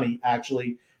it funny,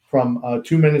 actually, from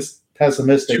 2 Minutes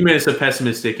Pessimistic. 2 minutes of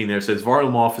pessimistic in there says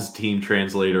Varlamov is a team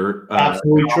translator.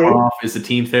 Absolutely true. Varlamov is the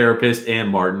team therapist, and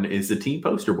Martin is the team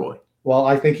poster boy. Well,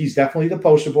 I think he's definitely the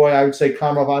poster boy. I would say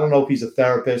Komarov, I don't know if he's a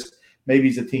therapist. Maybe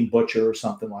he's a team butcher or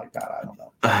something like that. I don't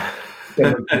know.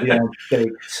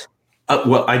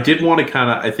 Well, I did want to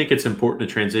I think it's important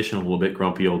to transition a little bit,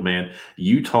 grumpy old man.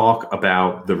 You talk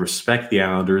about the respect the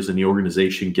Islanders and the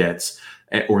organization gets,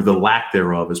 or the lack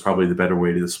thereof is probably the better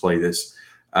way to display this.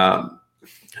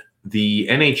 The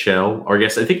NHL, or I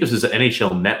guess I think this is an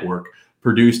NHL Network,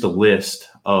 produced a list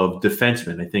of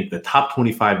defensemen. I think the top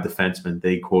 25 defensemen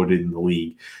they quoted in the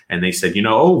league. And they said,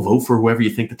 vote for whoever you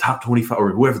think the top 25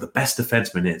 or whoever the best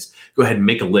defenseman is. Go ahead and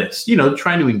make a list,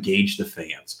 trying to engage the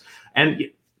fans. And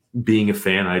being a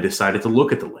fan, I decided to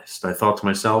look at the list. I thought to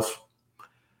myself,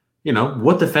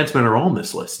 what defensemen are on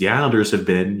this list? The Islanders have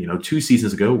been, 2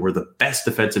 seasons ago, were the best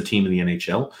defensive team in the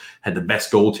NHL, had the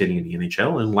best goaltending in the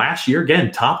NHL. And last year,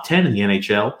 again, top 10 in the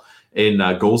NHL in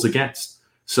goals against.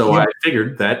 So I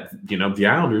figured that, the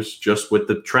Islanders, just with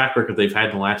the track record they've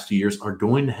had in the last 2 years, are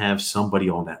going to have somebody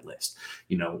on that list.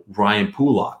 Ryan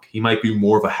Pulock, he might be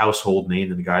more of a household name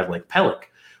than a guy like Pelech.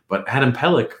 But Adam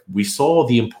Pelech, we saw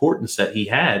the importance that he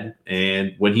had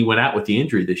and when he went out with the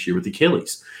injury this year with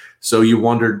Achilles. So you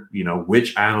wondered,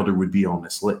 which Islander would be on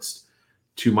this list.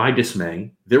 To my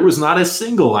dismay, there was not a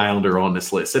single Islander on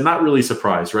this list. And not really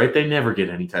surprised, right? They never get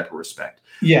any type of respect.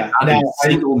 Yeah. Not a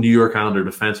single New York Islander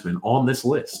defenseman on this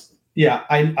list. Yeah,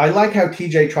 I like how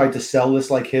TJ tried to sell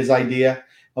this like his idea.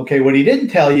 Okay, what he didn't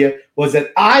tell you was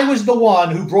that I was the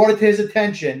one who brought it to his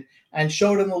attention and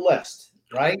showed him the list,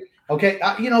 right? Okay,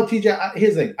 TJ,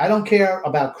 here's the thing. I don't care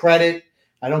about credit.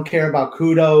 I don't care about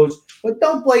kudos. But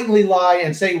don't blatantly lie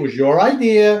and say it was your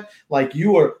idea, like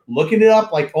you were looking it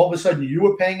up, like all of a sudden you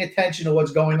were paying attention to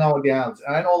what's going on with the Islanders.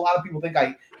 And I know a lot of people think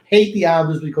I hate the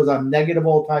Islanders because I'm negative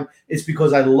all the time. It's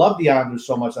because I love the Islanders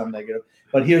so much I'm negative.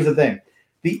 But here's the thing.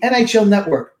 The NHL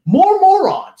Network, more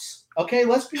morons. Okay,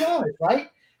 let's be honest,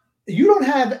 right? You don't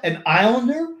have an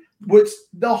Islander which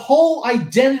the whole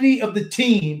identity of the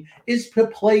team is to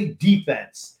play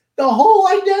defense. The whole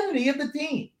identity of the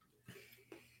team.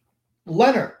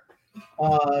 Leonard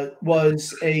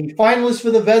was a finalist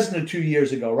for the Vezina 2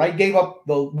 years ago, right?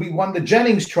 We won the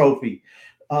Jennings Trophy.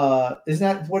 Isn't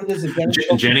that what it is?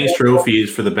 Jennings Trophy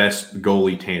is for the best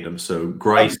goalie tandem. So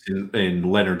Grice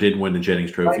and Leonard did win the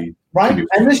Jennings Trophy. Right.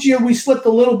 And this year we slipped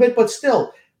a little bit, but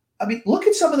still. I mean, look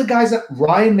at some of the guys that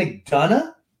Ryan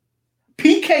McDonough,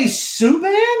 PK Subban.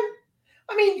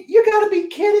 I mean, you got to be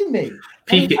kidding me.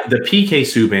 The PK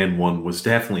Subban one was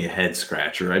definitely a head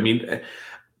scratcher. I mean,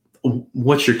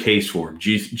 what's your case for him?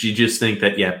 Do you just think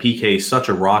that, PK is such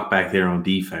a rock back there on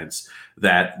defense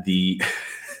that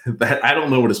that I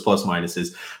don't know what his plus minus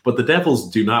is, but the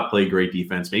Devils do not play great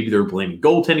defense. Maybe they're blaming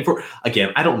goaltending for,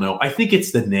 again, I don't know. I think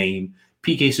it's the name.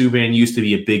 PK Subban used to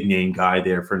be a big name guy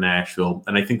there for Nashville,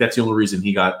 and I think that's the only reason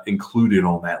he got included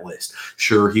on that list.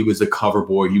 Sure, he was a cover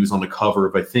boy. He was on the cover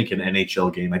of, I think, an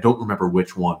NHL game. I don't remember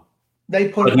which one. He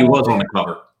was on the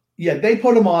cover. Yeah, they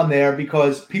put him on there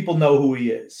because people know who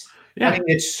he is. Yeah. I mean,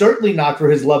 it's certainly not for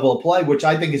his level of play, which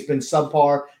I think has been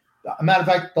subpar. As a matter of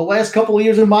fact, the last couple of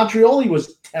years in Montreal, he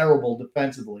was terrible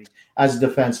defensively as a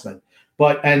defenseman.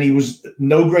 And he was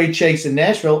no great shakes in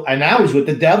Nashville, and now he's with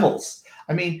the Devils.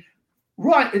 I mean,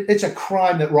 it's a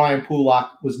crime that Ryan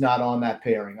Pulock was not on that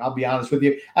pairing. I'll be honest with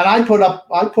you. And I put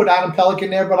Adam Pelech in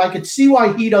there, but I could see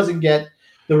why he doesn't get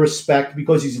the respect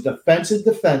because he's a defensive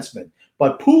defenseman.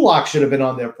 But Pulock should have been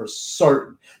on there for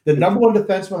certain. The number one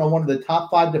defenseman on one of the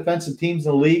top 5 defensive teams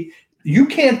in the league. You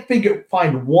can't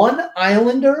find one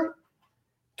Islander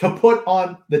to put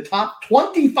on the top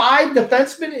 25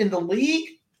 defensemen in the league.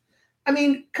 I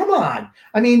mean, come on.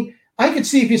 I mean, I could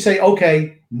see if you say,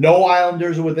 okay, no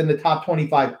Islanders are within the top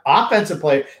 25 offensive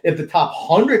players. If the top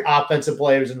 100 offensive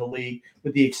players in the league,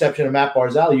 with the exception of Matt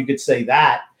Barzal, you could say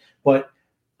that. But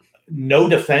no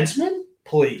defensemen?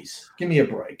 Please, give me a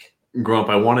break. Grump,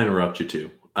 I want to interrupt you too.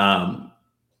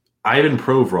 Ivan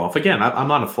Provorov, again, I'm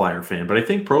not a Flyer fan, but I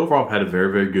think Provorov had a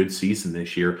very, very good season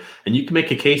this year, and you can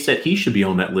make a case that he should be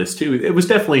on that list too. It was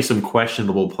definitely some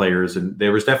questionable players, and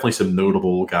there was definitely some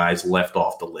notable guys left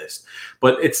off the list.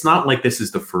 But it's not like this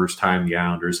is the first time the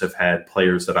Islanders have had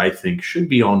players that I think should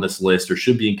be on this list or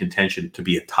should be in contention to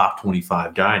be a top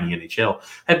 25 guy in the NHL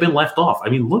have been left off. I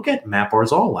mean, look at Matt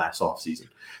Barzal last offseason.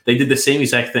 They did the same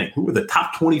exact thing. Who were the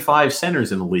top 25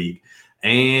 centers in the league?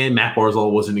 And Matt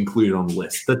Barzal wasn't included on the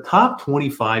list. The top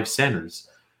 25 centers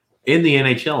in the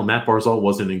NHL, Matt Barzal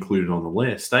wasn't included on the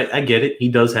list. I get it. He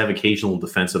does have occasional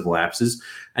defensive lapses,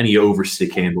 and he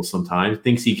overstick handles sometimes,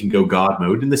 thinks he can go God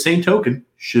mode. In the same token,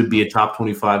 should be a top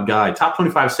 25 guy, top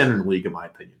 25 center in the league, in my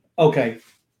opinion. Okay.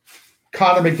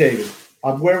 Connor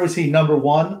McDavid. Where was he? Number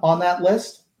 1 on that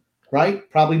list, right?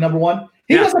 Probably number 1.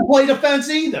 He doesn't play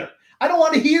defense either. I don't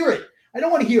want to hear it.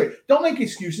 Don't make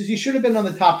excuses. He should have been on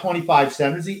the top 25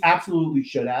 centers. He absolutely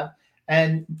should have.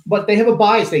 But they have a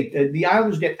bias. The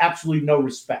Islanders get absolutely no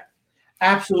respect.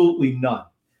 Absolutely none.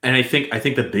 And I think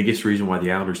the biggest reason why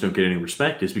the Islanders don't get any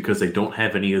respect is because they don't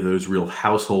have any of those real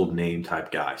household name type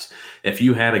guys. If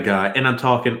you had a guy, and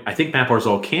I think Matt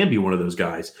Barzal can be one of those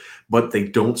guys, but they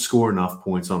don't score enough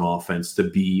points on offense to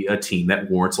be a team that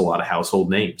warrants a lot of household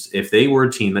names. If they were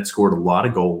a team that scored a lot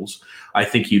of goals, I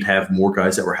think you'd have more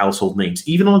guys that were household names,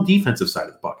 even on the defensive side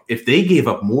of the puck. If they gave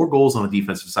up more goals on the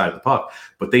defensive side of the puck,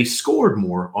 but they scored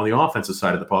more on the offensive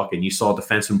side of the puck, and you saw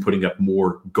defensemen putting up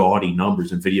more gaudy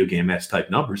numbers and video game-esque type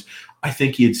numbers, I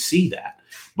think you'd see that.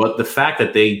 But the fact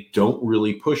that they don't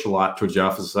really push a lot towards the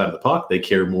offensive side of the puck, they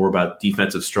care more about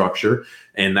defensive structure,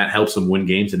 and that helps them win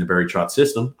games in the Barry Trotz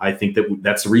system. I think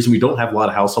that's the reason we don't have a lot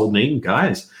of household name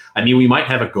guys. I mean, we might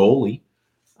have a goalie.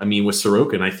 I mean, with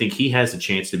Sorokin, I think he has a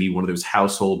chance to be one of those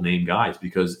household name guys,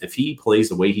 because if he plays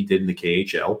the way he did in the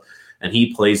KHL and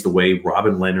he plays the way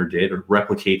Robin Leonard did, or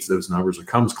replicates those numbers or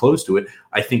comes close to it,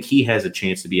 I think he has a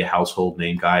chance to be a household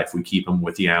name guy if we keep him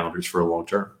with the Islanders for a long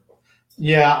term.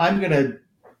 Yeah, I'm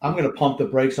gonna pump the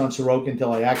brakes on Sorokin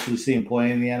until I actually see him play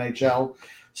in the NHL.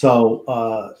 So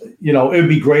it would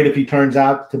be great if he turns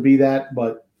out to be that.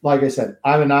 But like I said,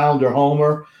 I'm an Islander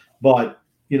homer. But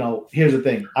here's the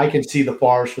thing: I can see the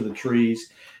forest for the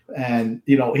trees. And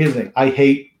here's the thing: I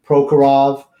hate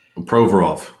Provorov.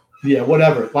 Yeah,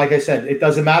 whatever. Like I said, it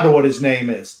doesn't matter what his name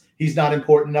is. He's not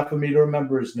important enough for me to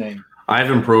remember his name.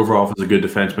 Ivan Provorov is a good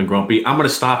defenseman, Grumpy. I'm going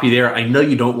to stop you there. I know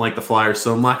you don't like the Flyers,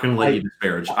 so I'm not going to let you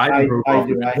disparage. I do. I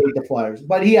hate the Flyers.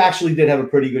 But he actually did have a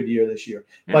pretty good year this year.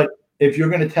 Yeah. But if you're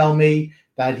going to tell me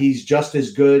that he's just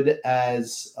as good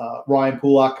as Ryan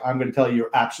Pulock, I'm going to tell you you're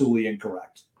absolutely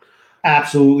incorrect.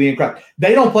 Absolutely incorrect.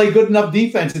 They don't play good enough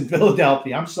defense in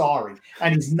Philadelphia. I'm sorry.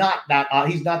 And he's not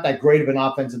that great of an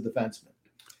offensive defenseman.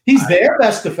 He's their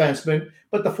best defenseman,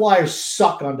 but the Flyers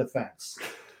suck on defense.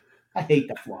 I hate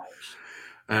the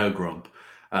Flyers. Grump.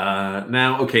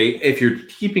 Now, okay, if you're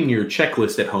keeping your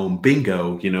checklist at home,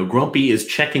 bingo, Grumpy is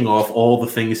checking off all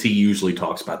the things he usually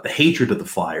talks about: the hatred of the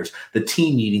Flyers, the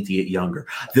team needing to get younger,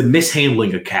 the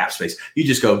mishandling of cap space. You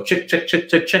just go, check, check, check,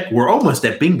 check, check. We're almost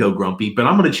at bingo, Grumpy, but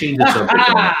I'm going to change the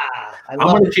subject. I'm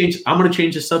going to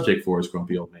change the subject for us,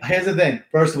 Grumpy old man. Here's the thing.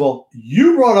 First of all,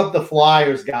 you brought up the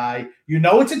Flyers guy.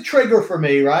 It's a trigger for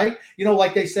me, right?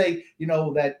 Like they say,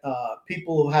 that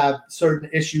people who have certain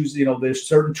issues, there's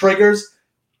certain triggers.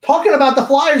 Talking about the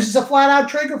Flyers is a flat-out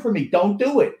trigger for me. Don't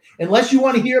do it. Unless you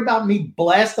want to hear about me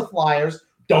blast the Flyers,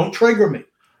 don't trigger me.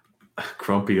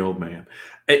 Grumpy old man.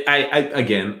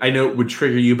 I know it would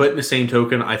trigger you, but in the same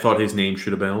token, I thought his name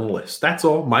should have been on the list. That's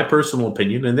all. My personal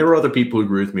opinion. And there were other people who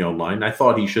agree with me online. I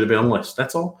thought he should have been on the list.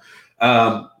 That's all.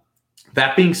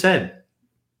 That being said,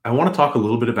 I want to talk a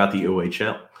little bit about the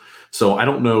OHL. So I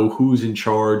don't know who's in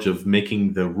charge of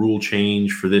making the rule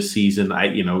change for this season.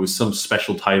 It was some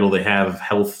special title they have,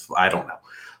 health. I don't know.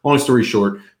 Long story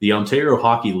short, the Ontario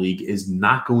Hockey League is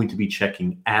not going to be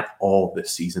checking at all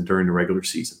this season during the regular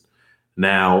season.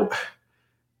 Now,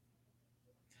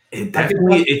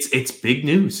 it's big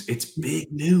news. It's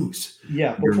big news.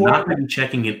 Yeah, you're not going to be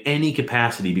checking in any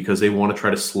capacity because they want to try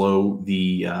to slow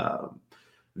the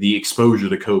exposure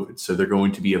to COVID. So they're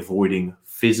going to be avoiding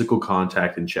physical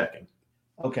contact and checking.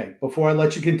 Okay, before I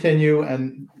let you continue,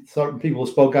 and certain people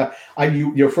spoke out,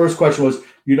 your first question was,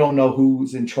 you don't know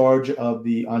who's in charge of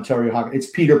the Ontario Hockey.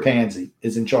 It's Peter Pansy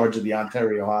is in charge of the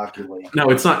Ontario Hockey League. No,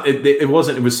 it's not. It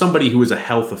wasn't. It was somebody who was a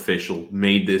health official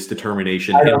made this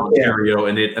determination in Ontario,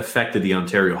 and it affected the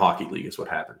Ontario Hockey League is what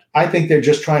happened. I think they're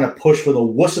just trying to push for the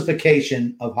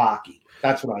wussification of hockey.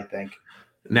 That's what I think.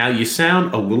 Now, you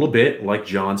sound a little bit like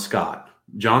John Scott.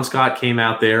 John Scott came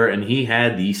out there and he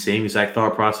had the same exact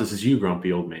thought process as you,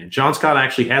 Grumpy old man. John Scott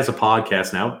actually has a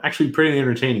podcast now, actually pretty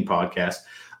entertaining podcast.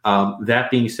 That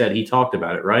being said, he talked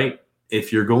about it, right?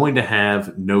 If you're going to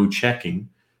have no checking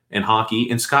in hockey,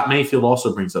 and Scott Mayfield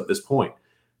also brings up this point,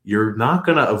 you're not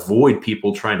going to avoid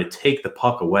people trying to take the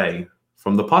puck away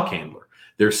from the puck handler.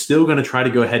 They're still going to try to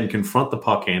go ahead and confront the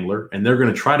puck handler, and they're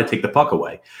going to try to take the puck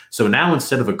away. So now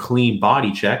instead of a clean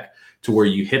body check, to where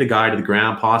you hit a guy to the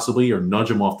ground possibly or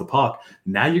nudge him off the puck,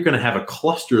 now you're going to have a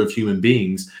cluster of human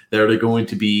beings that are going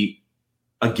to be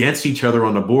against each other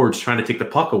on the boards trying to take the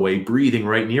puck away, breathing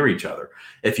right near each other.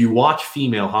 If you watch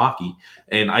female hockey,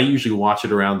 and I usually watch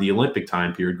it around the Olympic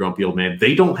time period, Grumpy old man,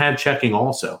 they don't have checking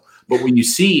also. But what you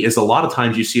see is a lot of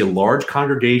times you see a large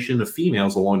congregation of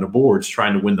females along the boards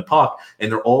trying to win the puck,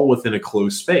 and they're all within a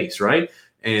closed space, right?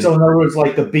 And so in other words,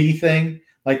 like the B thing,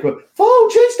 like,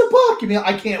 chase the puck.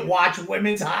 I can't watch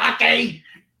women's hockey.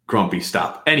 Grumpy,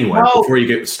 stop. Anyway, before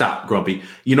you stop, Grumpy.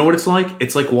 You know what it's like?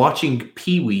 It's like watching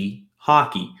Pee-wee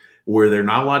hockey where they're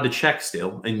not allowed to check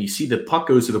still, and you see the puck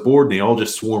goes to the board and they all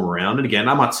just swarm around. And again,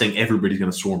 I'm not saying everybody's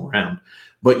going to swarm around,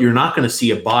 but you're not going to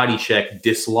see a body check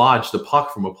dislodge the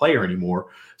puck from a player anymore.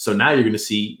 So now you're going to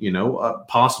see, a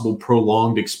possible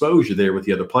prolonged exposure there with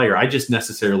the other player. I just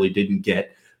necessarily didn't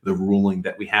get the ruling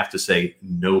that we have to say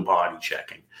no body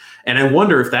checking. And I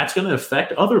wonder if that's going to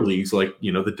affect other leagues like, the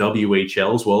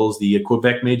WHL as well as the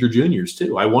Quebec Major Juniors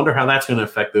too. I wonder how that's going to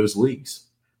affect those leagues.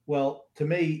 Well, to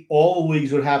me, all the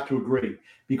leagues would have to agree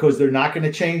because they're not going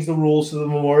to change the rules to the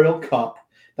Memorial Cup.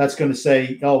 that's going to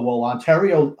say, oh, well, the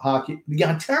Ontario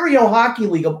Hockey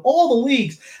League of all the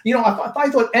leagues, if I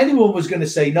thought anyone was going to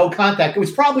say no contact, it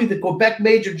was probably the Quebec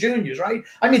Major Juniors, right?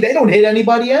 I mean, they don't hit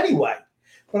anybody anyway.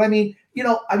 But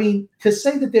to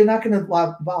say that they're not going to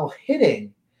allow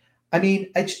hitting,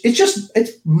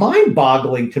 it's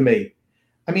mind-boggling to me.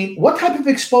 I mean, what type of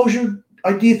exposure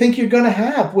do you think you're going to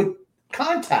have with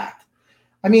contact?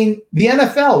 I mean, the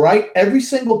NFL, right? Every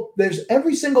single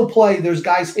play, there's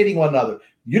guys hitting one another.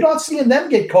 You're not seeing them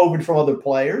get COVID from other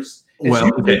players. It's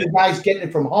the guys getting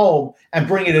it from home and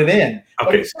bringing it in.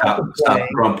 Okay, stop,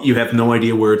 Grump. You have no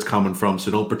idea where it's coming from, so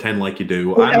don't pretend like you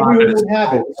do.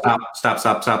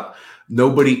 Stop.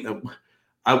 Nobody.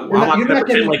 I'm not going to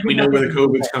pretend like we know where the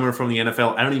COVID's coming from the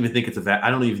NFL. I don't even think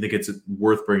it's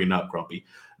worth bringing up, Grumpy.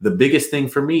 The biggest thing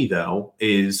for me, though,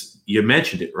 is you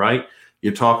mentioned it, right?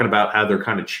 You're talking about how they're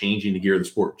kind of changing the gear of the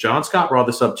sport. John Scott brought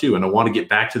this up, too, and I want to get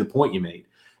back to the point you made.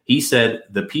 He said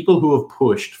the people who have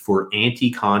pushed for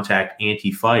anti-contact,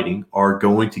 anti-fighting are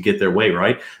going to get their way,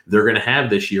 right? They're going to have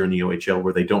this year in the OHL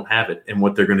where they don't have it. And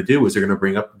what they're going to do is they're going to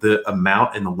bring up the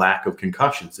amount and the lack of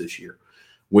concussions this year,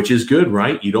 which is good,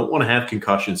 right? You don't want to have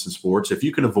concussions in sports. If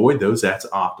you can avoid those, that's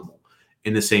optimal.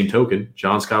 In the same token,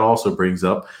 John Scott also brings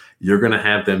up you're going to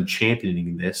have them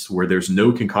championing this where there's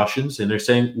no concussions, and they're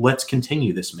saying, let's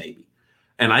continue this maybe.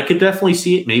 And I could definitely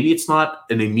see it. Maybe it's not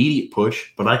an immediate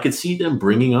push, but I could see them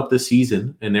bringing up the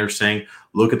season, and they're saying,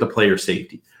 look at the player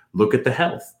safety, look at the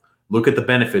health, look at the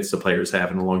benefits the players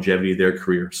have in the longevity of their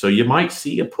career. So you might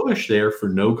see a push there for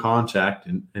no contact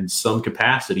in some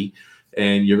capacity.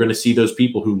 And you're going to see those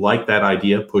people who like that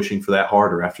idea pushing for that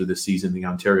harder after this season in the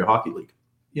Ontario Hockey League.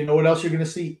 You know what else you're going to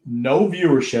see? No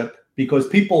viewership, because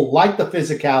people like the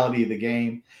physicality of the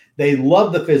game. They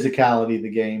love the physicality of the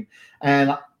game.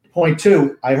 And point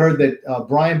two, I heard that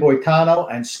Brian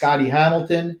Boitano and Scotty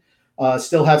Hamilton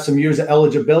still have some years of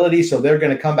eligibility, so they're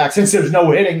going to come back. Since there's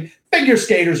no hitting, figure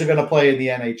skaters are going to play in the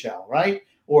NHL, right?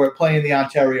 Or play in the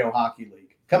Ontario Hockey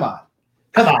League. Come on.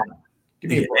 Give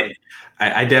me a break.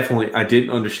 I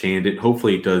didn't understand it.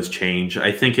 Hopefully it does change.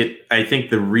 I think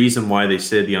the reason why they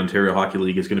said the Ontario Hockey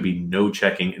League is going to be no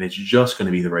checking, and it's just going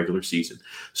to be the regular season.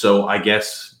 So I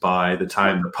guess by the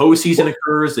time the postseason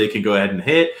occurs, they can go ahead and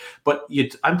hit. But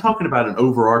I'm talking about an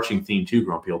overarching theme too,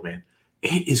 Grumpy Old Man.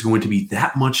 It is going to be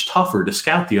that much tougher to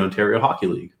scout the Ontario Hockey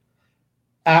League.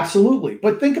 Absolutely.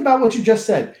 But think about what you just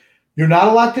said. You're not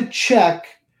allowed to check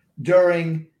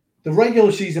during the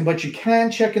regular season, but you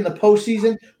can check in the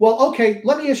postseason. Well, okay,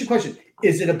 let me ask you a question.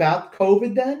 Is it about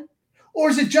COVID then? Or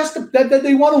is it just that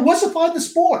they want to wussify the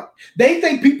sport? They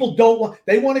think people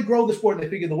they want to grow the sport, and they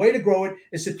figure the way to grow it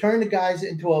is to turn the guys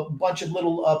into a bunch of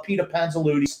little Peter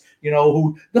Panzaludis,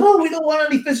 no, we don't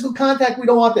want any physical contact. We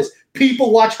don't want this.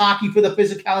 People watch hockey for the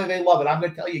physicality. They love it. I'm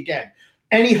going to tell you again.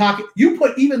 Any hockey, you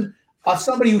put even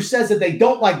somebody who says that they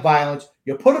don't like violence,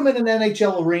 you put them in an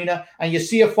NHL arena and you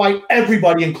see a fight,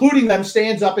 everybody, including them,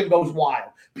 stands up and goes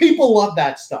wild. People love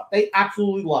that stuff. They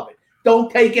absolutely love it.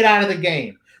 Don't take it out of the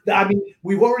game. I mean,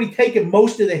 we've already taken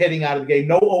most of the hitting out of the game.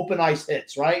 No open ice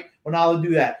hits, right? We're not allowed to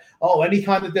do that. Oh,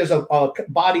 anytime that there's a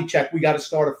body check, we got to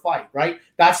start a fight, right?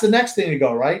 That's the next thing to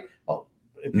go, right? Oh,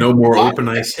 no more open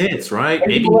ice hits, right?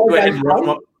 Maybe go ahead and rough them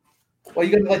up. Well,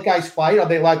 you're going to let guys fight? Are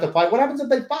they allowed to fight? What happens if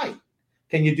they fight?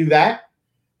 Can you do that?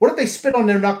 What if they spit on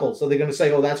their knuckles? Are they going to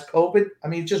say, oh, that's COVID? I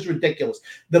mean, it's just ridiculous.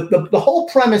 The whole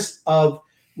premise of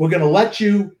we're going to let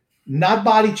you not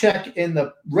body check in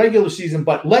the regular season,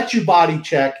 but let you body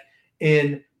check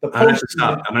in the postseason.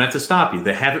 I'm going to have to stop you.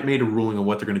 They haven't made a ruling on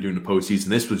what they're going to do in the postseason.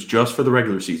 This was just for the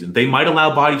regular season. They might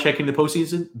allow body checking in the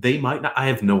postseason. They might not. I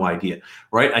have no idea,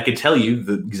 right? I can tell you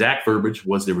the exact verbiage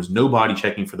was there was no body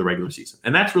checking for the regular season.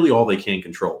 And that's really all they can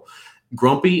control.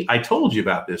 Grumpy, I told you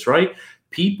about this, right?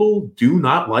 People do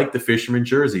not like the fisherman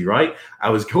jersey, right? I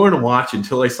was going to watch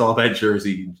until I saw that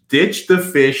jersey. Ditch the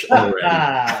fish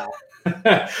already.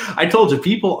 I told you,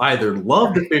 people either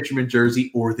love the fisherman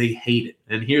jersey or they hate it.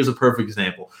 And here's a perfect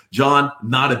example. John,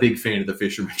 not a big fan of the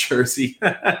fisherman jersey.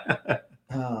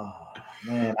 Oh,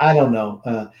 man, I don't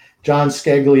know. John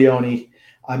Scaglione.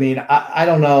 I mean, I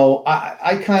don't know.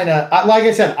 I kind of, like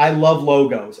I said, I love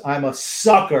logos. I'm a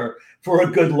sucker for a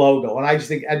good logo. And I just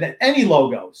think, and any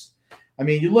logos. I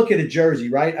mean, you look at a jersey,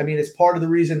 right? I mean, it's part of the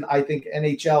reason I think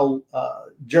NHL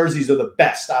jerseys are the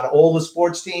best out of all the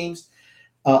sports teams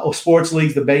or sports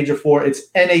leagues, the major four.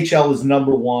 It's NHL is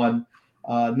number one.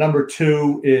 Number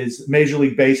two is Major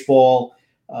League Baseball.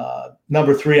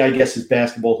 Number three, I guess, is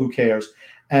basketball. Who cares?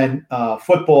 And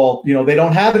football, they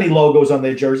don't have any logos on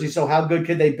their jerseys, so how good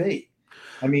could they be?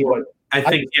 I mean, I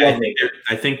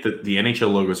think that the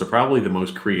NHL logos are probably the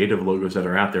most creative logos that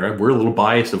are out there. We're a little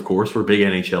biased, of course. We're big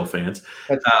NHL fans.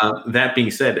 That being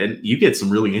said, and you get some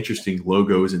really interesting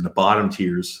logos in the bottom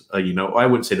tiers. I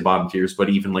wouldn't say the bottom tiers, but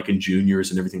even like in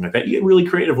juniors and everything like that, you get really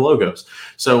creative logos.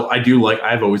 So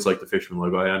I've always liked the Fisherman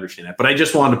logo. I understand that. But I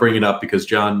just wanted to bring it up because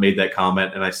John made that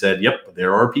comment, and I said, yep,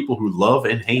 there are people who love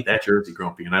and hate that jersey,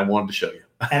 Grumpy, and I wanted to show you.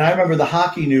 And I remember the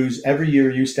Hockey News every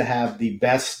year used to have the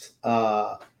best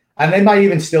and they might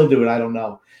even still do it, I don't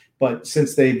know. But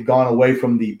since they've gone away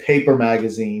from the paper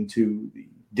magazine to the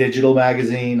digital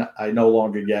magazine, I no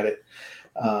longer get it.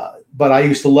 But I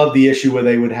used to love the issue where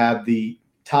they would have the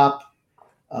top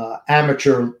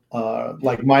amateur,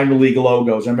 like minor league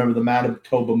logos. I remember the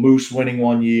Manitoba Moose winning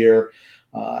one year.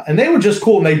 And they were just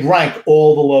cool, and they'd rank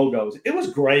all the logos. It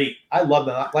was great. I love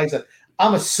them. Like I said,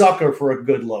 I'm a sucker for a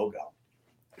good logo.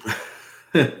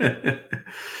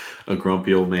 A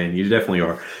grumpy old man. You definitely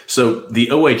are. So the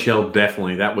OHL,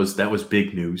 definitely, that was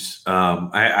big news.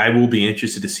 I will be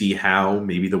interested to see how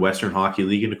maybe the Western Hockey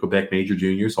League and the Quebec Major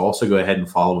Juniors also go ahead and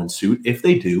follow in suit if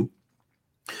they do.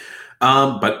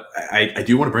 But I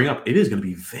do want to bring up, it is going to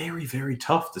be very, very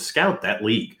tough to scout that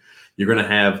league. You're going to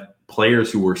have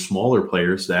players who are smaller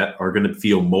players that are going to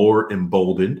feel more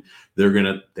emboldened. They're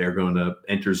going to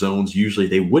enter zones usually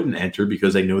they wouldn't enter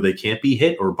because they know they can't be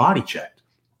hit or body checked.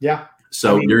 Yeah.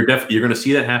 So you're going to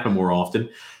see that happen more often,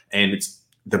 and it's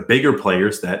the bigger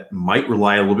players that might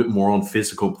rely a little bit more on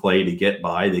physical play to get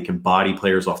by. They can body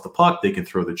players off the puck. They can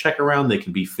throw the check around. They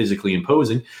can be physically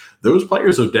imposing. Those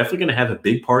players are definitely going to have a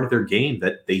big part of their game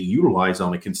that they utilize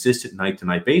on a consistent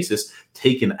night-to-night basis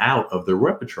taken out of their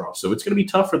repertoire. So it's going to be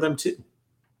tough for them too.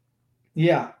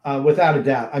 Yeah, without a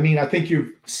doubt. I mean, I think you're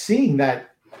seeing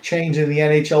that change in the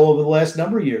NHL over the last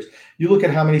number of years. You look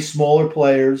at how many smaller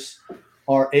players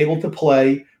are able to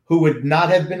play who would not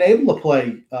have been able to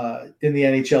play in the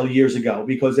NHL years ago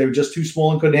because they were just too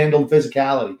small and couldn't handle the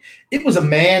physicality. It was a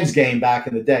man's game back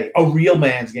in the day, a real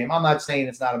man's game. I'm not saying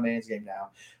it's not a man's game now,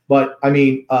 but I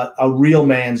mean a real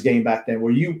man's game back then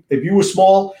where if you were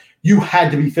small, you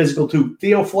had to be physical too.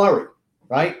 Theo Fleury,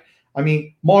 right? I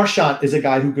mean, Marchand is a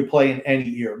guy who could play in any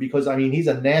era because, I mean, he's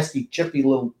a nasty, chippy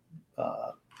little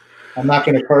I'm not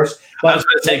going to curse. But I was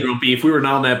going to say, Grumpy, if we were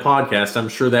not on that podcast, I'm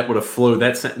sure that would have flowed.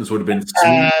 That sentence would have been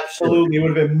smooth. Absolutely. It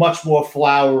would have been much more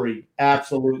flowery.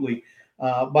 Absolutely.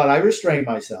 But I restrained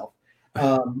myself.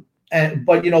 But,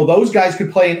 those guys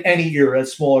could play in any era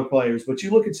as smaller players. But you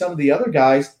look at some of the other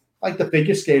guys, like the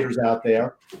figure skaters out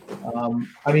there.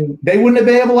 I mean, they wouldn't have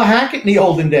been able to hack it in the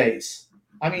olden days.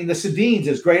 I mean, the Sedins,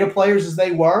 as great of players as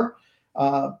they were,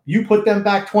 you put them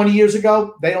back 20 years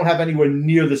ago, they don't have anywhere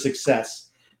near the success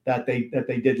that they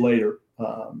did later,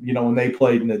 when they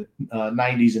played in the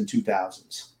 90s and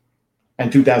 2000s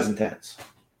and 2010s.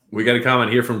 We got a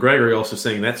comment here from Gregory also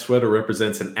saying that sweater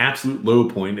represents an absolute low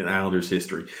point in Islanders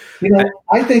history.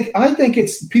 I think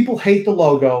it's people hate the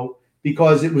logo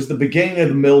because it was the beginning of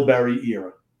the Milbury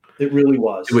era. It really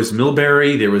was. It was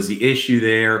Milbury. There was the issue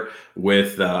there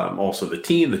with also the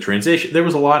team, the transition. There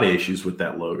was a lot of issues with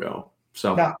that logo.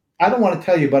 So now, I don't want to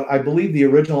tell you, but I believe the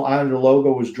original Islander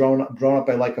logo was drawn up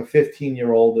by like a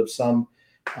 15-year-old of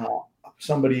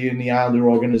somebody in the Islander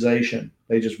organization.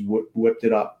 They just whipped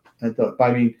it up. And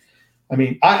I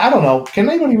mean, I don't know. Can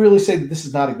anybody really say that this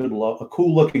is not a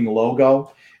cool-looking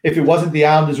logo? If it wasn't the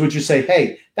Islanders, would you say,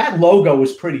 hey, that logo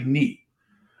is pretty neat?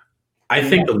 I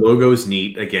think the logo is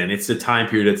neat. Again, it's the time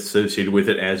period that's associated with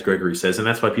it, as Gregory says, and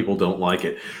that's why people don't like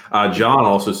it. John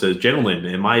also says, gentlemen,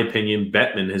 in my opinion,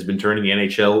 Bettman has been turning the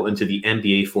NHL into the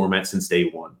NBA format since day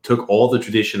one. Took all the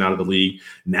tradition out of the league.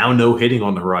 Now no hitting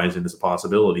on the horizon is a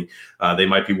possibility. They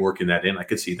might be working that in. I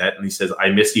could see that. And he says,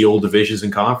 I miss the old divisions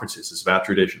and conferences. It's about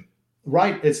tradition.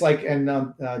 Right. It's like,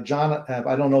 and John,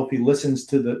 I don't know if he listened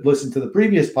to the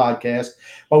previous podcast,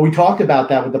 but we talked about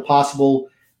that with the possible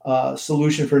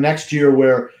solution for next year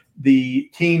where the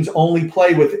teams only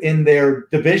play within their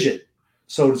division,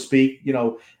 so to speak,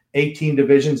 18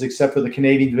 divisions except for the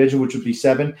Canadian division, which would be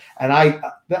 7. And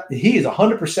he is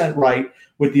 100% right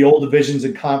with the old divisions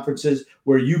and conferences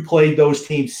where you played those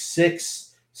teams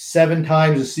 6-7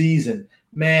 times a season.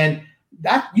 Man,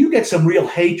 that you get some real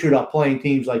hatred of playing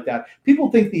teams like that.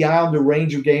 People think the Islander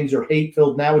Ranger games are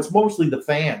hate-filled now. It's mostly the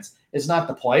fans. It's not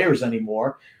the players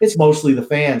anymore. It's mostly the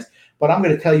fans. But I'm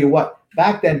going to tell you what,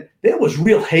 back then, there was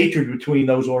real hatred between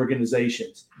those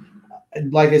organizations.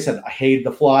 And like I said, I hated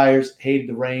the Flyers, hated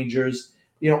the Rangers,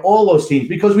 all those teams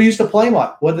because we used to play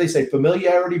them. What do they say?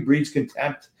 Familiarity breeds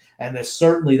contempt. And that's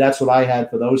what I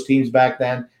had for those teams back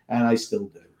then, and I still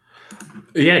do.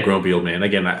 Yeah, Grumpy Old Man.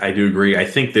 Again, I do agree. I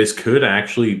think this could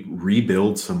actually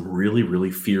rebuild some really, really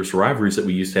fierce rivalries that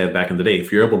we used to have back in the day.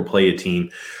 If you're able to play a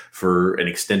team for an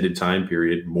extended time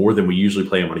period, more than we usually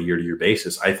play them on a year-to-year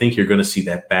basis, I think you're going to see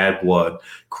that bad blood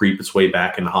creep its way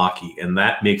back in hockey. And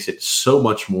that makes it so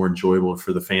much more enjoyable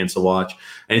for the fans to watch.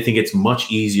 And I think it's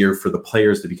much easier for the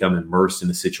players to become immersed in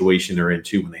the situation they're in,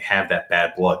 too, when they have that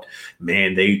bad blood.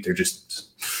 Man, they're just...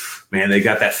 Man, they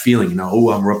got that feeling,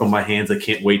 oh, I'm rubbing my hands. I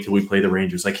can't wait till we play the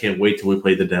Rangers. I can't wait till we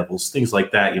play the Devils, things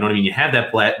like that. You know what I mean? You have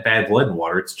that bad blood in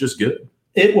water. It's just good.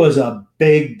 It was a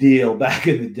big deal back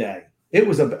in the day. It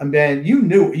was man,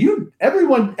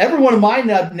 everyone in my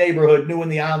neighborhood knew when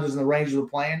the Islanders and the Rangers were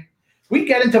playing. We'd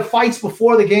get into fights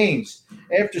before the games.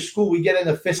 After school, we get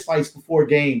into fist fights before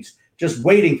games, just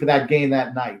waiting for that game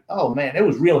that night. Oh, man, it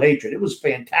was real hatred. It was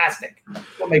fantastic.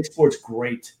 What makes sports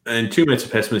great. And 2 minutes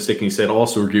of pessimistic, he said,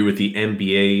 also agree with the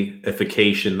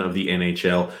NBA-ification of the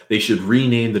NHL. They should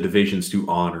rename the divisions to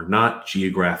honor, not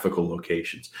geographical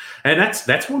locations. And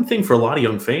that's one thing for a lot of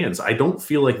young fans. I don't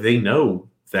feel like they know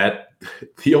that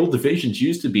the old divisions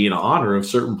used to be in honor of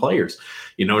certain players.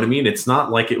 You know what I mean? It's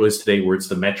not like it was today where it's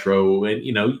the Metro.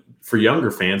 And, for younger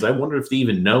fans, I wonder if they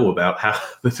even know about how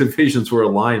the divisions were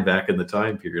aligned back in the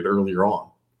time period earlier on.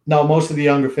 No, most of the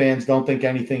younger fans don't think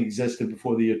anything existed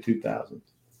before the year 2000.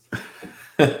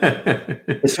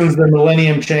 As soon as the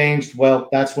millennium changed, well,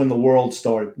 that's when the world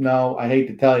started. No, I hate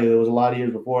to tell you, there was a lot of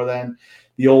years before then.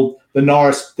 The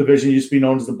Norris division used to be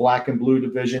known as the Black and Blue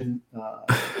division.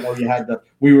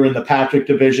 We were in the Patrick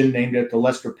division, named after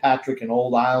Lester Patrick, an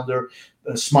old Islander.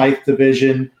 The Smythe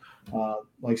division,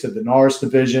 like I said, the Norris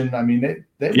division. I mean,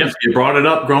 yes, you brought it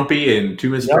up, Grumpy, and 2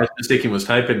 minutes pessimistic was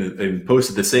typing and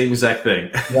posted the same exact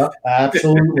thing. Yeah,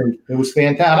 absolutely. It was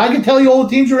fantastic. I can tell you all the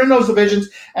teams were in those divisions,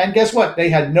 and guess what? They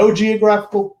had no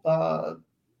geographical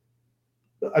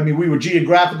we were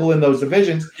geographical in those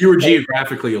divisions. You were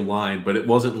geographically aligned, but it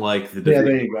wasn't like the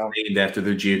division was named after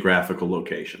their geographical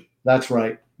location. That's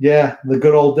right. Yeah, the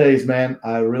good old days, man.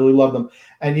 I really love them.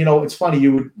 And, it's funny.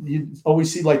 You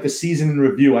always see, like, the season in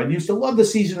review. I used to love the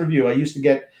season review. I used to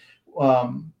get,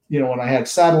 when I had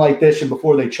satellite dish and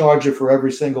before they charge you for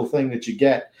every single thing that you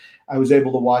get, I was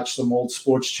able to watch some old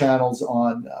sports channels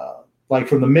on, like,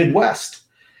 from the Midwest.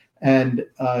 And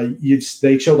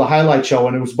they show the highlight show,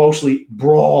 and it was mostly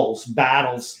brawls,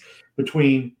 battles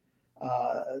between,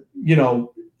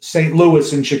 St.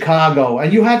 Louis and Chicago.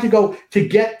 And you had to go to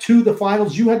get to the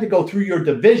finals. You had to go through your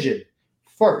division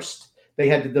first. They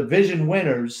had the division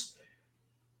winners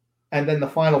and then the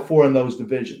final four in those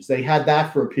divisions. They had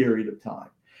that for a period of time.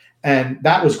 And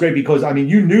that was great because,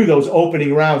 you knew those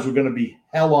opening rounds were going to be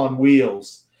hell on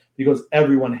wheels because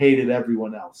everyone hated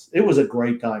everyone else. It was a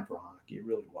great time for hockey. It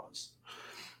really was.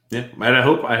 Yeah, and I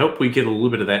hope we get a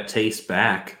little bit of that taste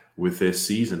back with this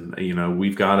season.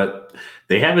 We've got it.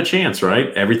 They have a chance,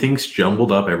 right? Everything's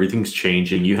jumbled up. Everything's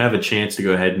changing. You have a chance to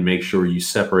go ahead and make sure you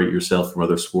separate yourself from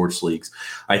other sports leagues.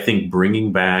 I think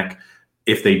bringing back,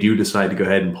 if they do decide to go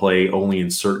ahead and play only in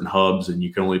certain hubs and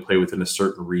you can only play within a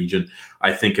certain region,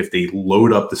 I think if they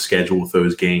load up the schedule with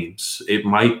those games, it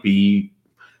might be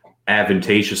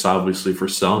advantageous, obviously, for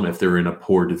some if they're in a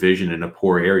poor division, in a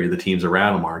poor area. The teams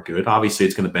around them aren't good. Obviously,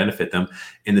 it's going to benefit them.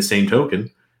 In the same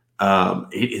token,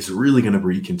 it is really going to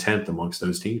breed contempt amongst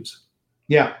those teams.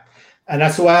 Yeah, and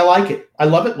that's the way I like it. I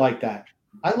love it like that.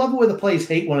 I love it where the players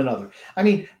hate one another.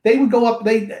 They would go up.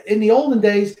 In the olden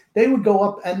days, they would go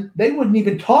up and they wouldn't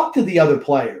even talk to the other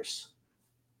players.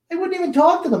 They wouldn't even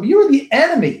talk to them. You were the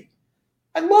enemy.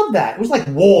 I love that. It was like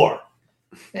war.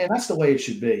 Man, that's the way it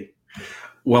should be.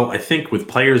 Well, I think with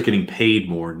players getting paid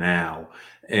more now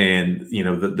and,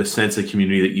 the sense of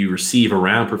community that you receive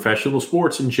around professional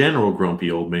sports in general,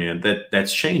 Grumpy Old Man,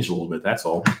 that's changed a little bit. That's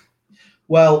all.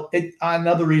 Well,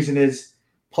 another reason is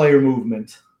player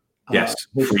movement. Yes,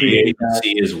 free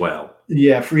agency as well.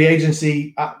 Yeah, free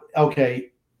agency.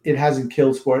 Okay, it hasn't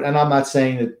killed sport. And I'm not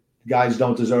saying that guys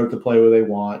don't deserve to play where they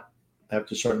want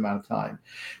after a certain amount of time.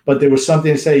 But there was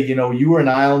something to say, you were an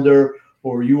Islander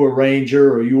or you were a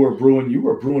Ranger or you were a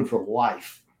Bruin for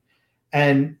life.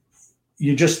 And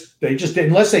they just didn't,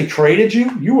 unless they traded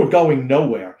you, you were going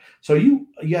nowhere. So you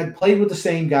had played with the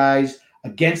same guys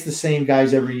against the same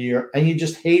guys every year, and you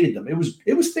just hated them. It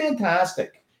was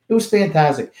fantastic. It was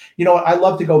fantastic. I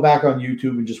love to go back on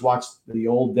YouTube and just watch some of the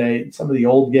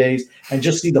old days and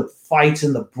just see the fights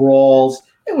and the brawls.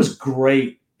 It was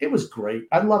great. It was great.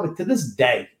 I love it to this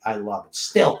day. I love it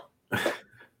still.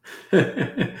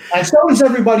 And so does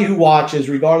everybody who watches,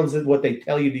 regardless of what they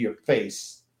tell you to your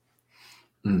face.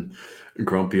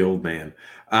 Grumpy old man.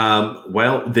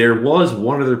 Well, there was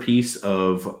one other piece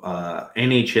of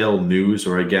NHL news,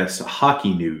 or I guess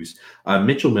hockey news.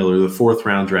 Mitchell Miller, the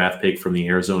 4th-round draft pick from the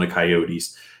Arizona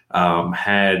Coyotes,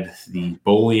 had the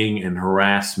bullying and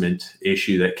harassment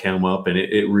issue that came up, and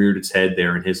it reared its head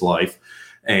there in his life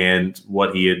and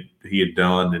what he had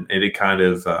done. And it kind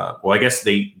of, I guess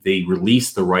they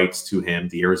released the rights to him.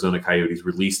 The Arizona Coyotes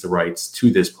released the rights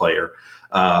to this player,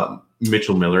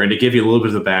 Mitchell Miller. And to give you a little bit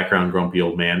of the background, Grumpy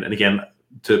Old Man, and again,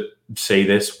 to say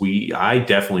this, I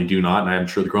definitely do not, and I'm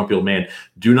sure the Grumpy Old Man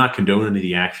do not condone any of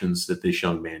the actions that this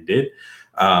young man did.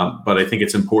 But I think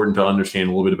it's important to understand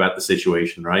a little bit about the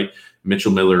situation, right?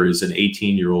 Mitchell Miller is an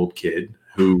 18-year-old kid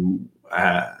who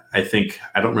I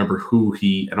don't remember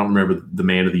the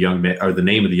name of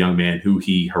the young man who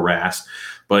he harassed,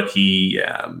 but he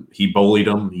bullied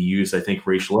him. He used, I think,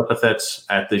 racial epithets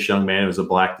at this young man. It was a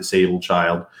black disabled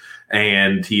child.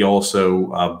 And he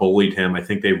also bullied him. I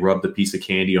think they rubbed a piece of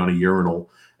candy on a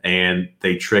urinal, and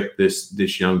they tricked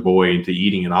this young boy into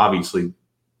eating it. Obviously,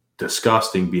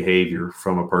 disgusting behavior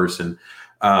from a person.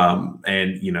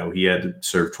 And he had to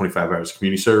serve 25 hours of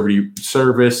community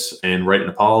service and write an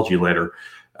apology letter.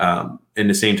 In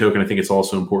the same token, I think it's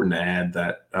also important to add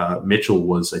that Mitchell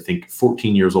was, I think,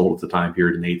 14 years old at the time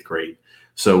period in 8th grade.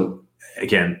 So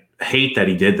again, hate that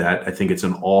he did that. I think it's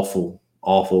an awful,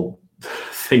 awful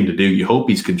thing to do. You hope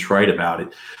he's contrite about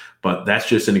it, but that's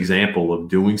just an example of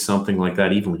doing something like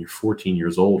that even when you're 14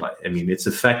 years old. I mean, it's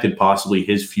affected possibly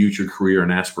his future career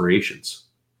and aspirations.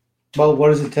 Well, what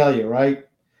does it tell you, right?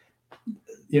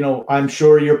 I'm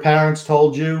sure your parents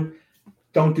told you,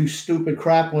 don't do stupid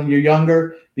crap when you're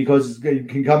younger because it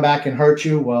can come back and hurt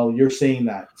you. Well, you're seeing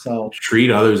that. So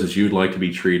treat others as you'd like to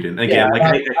be treated. Again,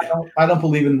 I don't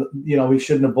believe in, he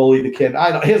shouldn't have bullied the kid.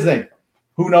 Here's the thing.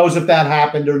 Who knows if that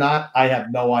happened or not? I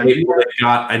have no idea.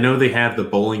 I know they have the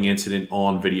bullying incident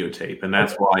on videotape, and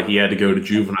that's why he had to go to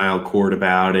juvenile court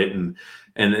about it. And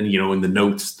then, in the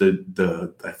notes,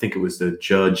 I think it was the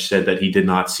judge said that he did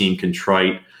not seem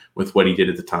contrite with what he did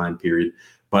at the time period.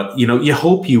 But, you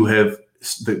hope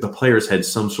the players had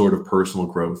some sort of personal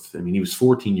growth. I mean, he was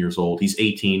 14 years old. He's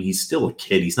 18. He's still a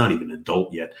kid. He's not even an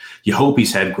adult yet. You hope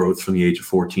he's had growth from the age of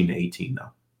 14 to 18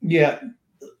 though. Yeah.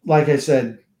 Like I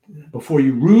said, before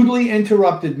you rudely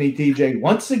interrupted me, TJ,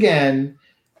 once again,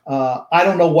 I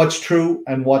don't know what's true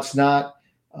and what's not.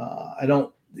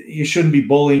 You shouldn't be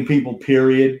bullying people,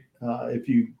 period. If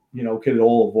you could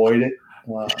all avoid it.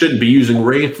 Shouldn't be using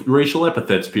racial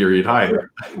epithets, period,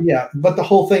 either. Yeah, but the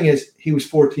whole thing is he was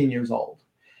 14 years old.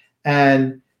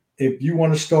 And if you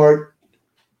want to start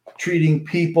treating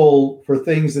people for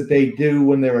things that they do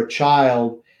when they're a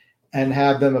child and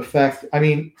have them affect,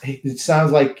 it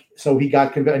sounds like, so he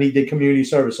got convicted and he did community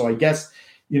service. So I guess,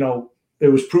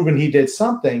 it was proven he did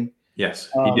something. Yes,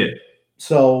 he did.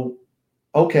 So,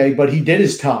 okay, but he did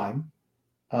his time.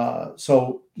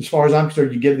 So as far as I'm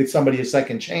concerned, you give somebody a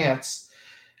second chance.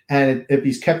 And if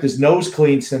he's kept his nose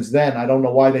clean since then, I don't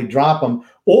know why they drop him.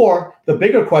 Or the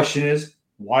bigger question is,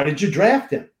 why did you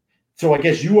draft him? So I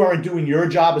guess you aren't doing your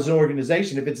job as an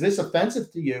organization. If it's this offensive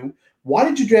to you, why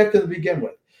did you draft him to begin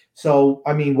with? So,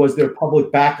 was there public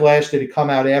backlash? Did it come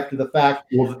out after the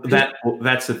fact? Well,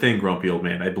 that's the thing, Grumpy Old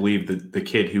Man. I believe that the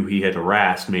kid who he had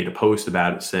harassed made a post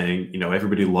about it saying,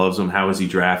 everybody loves him. How is he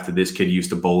drafted? This kid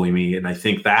used to bully me. And I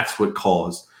think that's what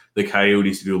caused the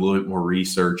Coyotes to do a little bit more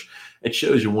research. It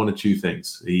shows you one of two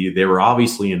things. They were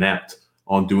obviously inept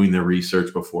on doing their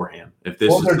research beforehand. If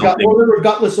this or they're a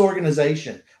gutless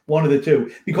organization, one of the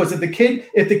two. Because if the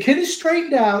kid is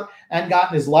straightened out and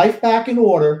gotten his life back in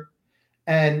order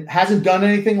and hasn't done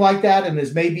anything like that and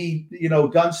has maybe,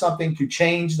 done something to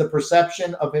change the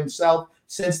perception of himself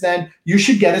since then, you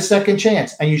should get a second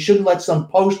chance. And you shouldn't let some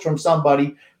post from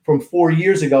somebody from 4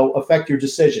 years ago affect your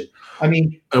decision.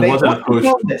 They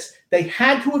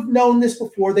had to have known this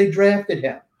before they drafted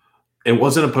him. It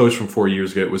wasn't a post from 4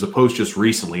 years ago. It was a post just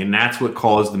recently. And that's what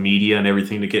caused the media and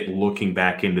everything to get looking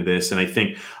back into this. And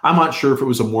I'm not sure if it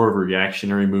was more of a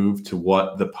reactionary move to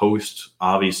what the post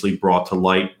obviously brought to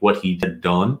light, what he had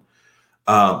done.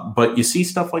 But you see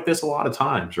stuff like this a lot of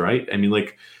times, right?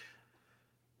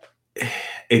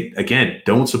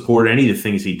 Don't support any of the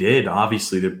things he did.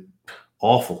 Obviously, they're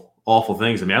awful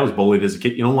things. I was bullied as a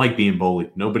kid. You don't like being bullied.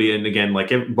 Nobody, and again,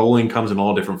 bullying comes in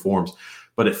all different forms.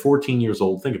 But at 14 years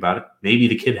old, think about it. Maybe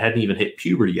the kid hadn't even hit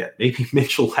puberty yet. Maybe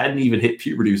Mitchell hadn't even hit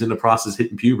puberty. He was in the process of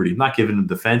hitting puberty. I'm not giving him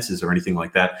defenses or anything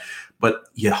like that. But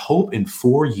you hope in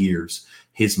 4 years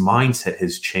his mindset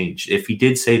has changed. If he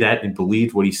did say that and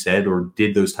believed what he said or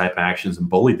did those type of actions and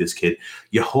bullied this kid,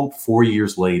 you hope 4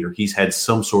 years later he's had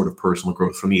some sort of personal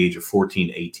growth from the age of 14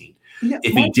 to 18. Yeah,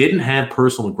 If he didn't have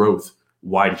personal growth,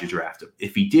 why did you draft him?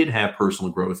 If he did have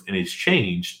personal growth and it's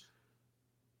changed,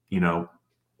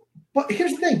 But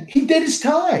here's the thing. He did his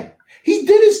time. He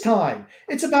did his time.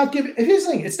 It's about giving his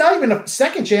thing. It's not even a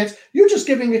second chance. You're just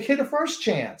giving a kid a first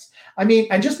chance. I mean,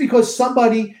 and just because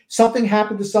something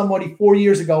happened to somebody 4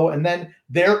 years ago, and then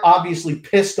they're obviously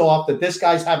pissed off that this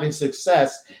guy's having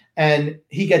success and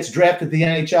he gets drafted to the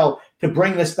NHL to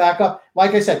bring this back up.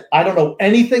 Like I said, I don't know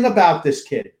anything about this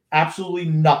kid. Absolutely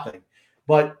nothing.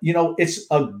 But, it's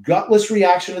a gutless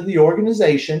reaction of the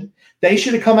organization. They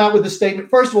should have come out with a statement.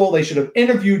 First of all, they should have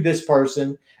interviewed this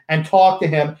person and talked to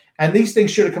him, and these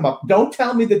things should have come up. Don't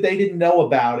tell me that they didn't know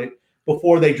about it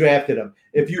before they drafted him.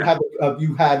 If you had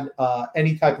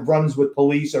any type of runs with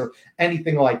police or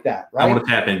anything like that, right? I want to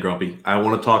tap in, Grumpy. I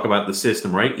want to talk about the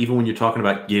system, right? Even when you're talking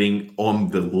about getting on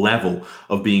the level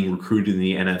of being recruited in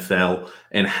the NFL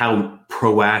and how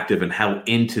proactive and how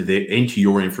into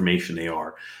your information they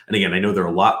are. And again, I know there are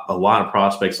a lot of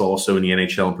prospects also in the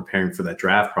NHL and preparing for that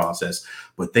draft process,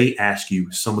 but they ask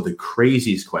you some of the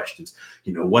craziest questions.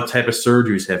 What type of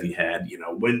surgeries have you had?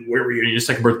 Where were you in your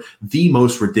second birth? The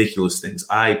most ridiculous things.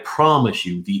 I promise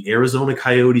you, the Arizona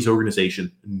Coyotes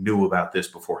organization knew about this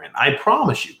beforehand. I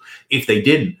promise you, if they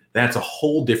didn't, that's a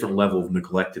whole different level of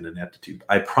neglect and ineptitude.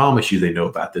 I promise you they know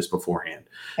about this beforehand.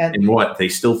 And they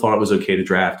still thought it was okay to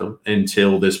draft them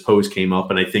until this post came up,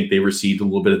 and I think they received a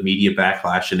little bit of media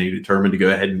backlash, and they determined to go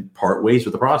ahead and part ways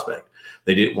with the prospect.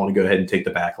 They didn't want to go ahead and take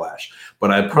the backlash.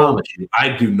 But I promise you,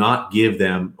 I do not give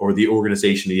them or the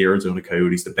organization, the Arizona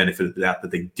Coyotes, the benefit of the doubt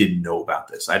that they didn't know about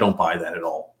this. I don't buy that at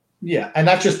all. Yeah, and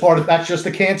that's just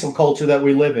the cancel culture that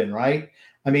we live in, right?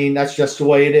 I mean, that's just the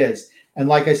way it is. And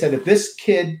like I said, if this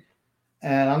kid,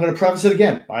 and I'm going to preface it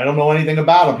again, I don't know anything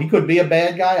about him. He could be a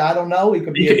bad guy. I don't know. He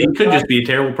could just be a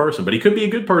terrible person, but he could be a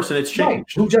good person. It's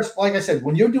changed. Who just, like I said,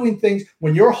 when you're doing things,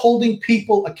 when you're holding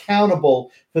people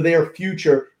accountable for their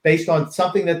future based on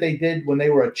something that they did when they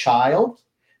were a child,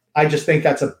 I just think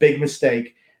that's a big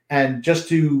mistake. And just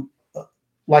to,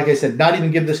 like I said, not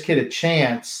even give this kid a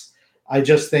chance, I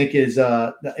just think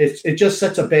it just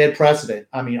sets a bad precedent.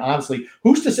 I mean, honestly,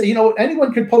 who's to say,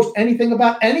 anyone can post anything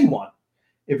about anyone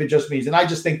if it just means, and I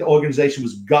just think the organization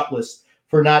was gutless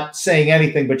for not saying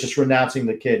anything, but just renouncing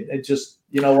the kid. It just,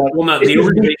 what? Well, no, the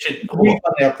organization, on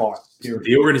their part.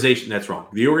 The organization, that's wrong.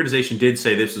 The organization did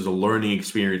say this is a learning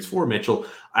experience for Mitchell.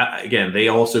 Again, they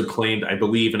also claimed, I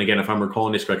believe, and again, if I'm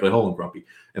recalling this correctly, hold on, Grumpy.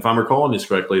 If I'm recalling this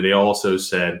correctly, they also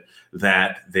said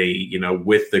that they,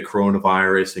 with the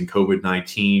coronavirus and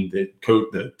COVID-19,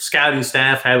 the scouting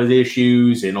staff have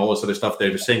issues and all this other stuff.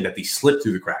 They're just saying that they slipped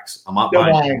through the cracks. I'm not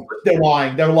buying lying. They're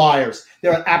lying. They're liars.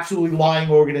 They're an absolutely lying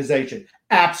organization.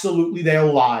 Absolutely, they're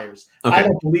liars. Okay. I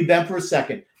don't believe them for a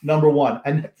second, number one.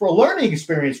 And for a learning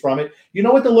experience from it, you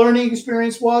know what the learning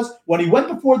experience was? When he went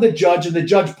before the judge and the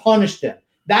judge punished him.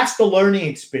 That's the learning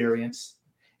experience.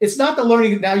 It's not the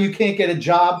learning now you can't get a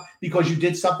job because you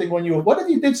did something when you were. What if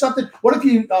you did something? What if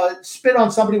you spit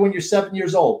on somebody when you're 7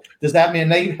 years old? Does that mean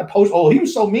they post, he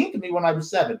was so mean to me when I was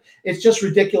 7? It's just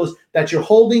ridiculous that you're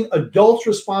holding adults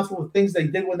responsible for things they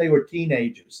did when they were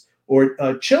teenagers or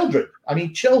children. I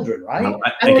mean, children, right? No,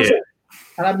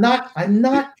 and I'm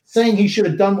not saying he should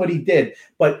have done what he did,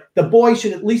 but the boy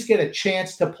should at least get a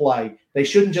chance to play. They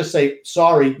shouldn't just say,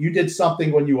 sorry, you did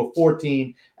something when you were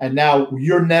 14 and now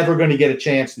you're never going to get a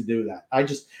chance to do that.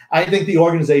 I think the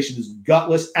organization is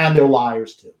gutless and they're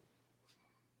liars too.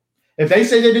 If they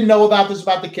say they didn't know about this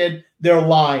about the kid, they're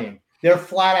lying. They're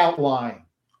flat out lying.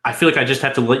 I feel like I just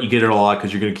have to let you get it all out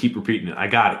because you're going to keep repeating it. I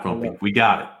got it, Grumpy. We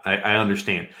got it. I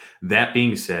understand. That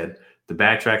being said, to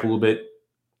backtrack a little bit,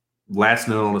 last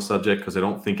note on the subject, because I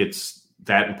don't think it's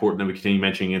that important that we continue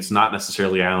mentioning. It's not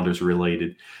necessarily Islanders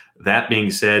related. That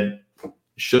being said,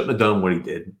 shouldn't have done what he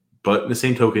did. But in the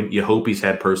same token, you hope he's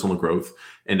had personal growth.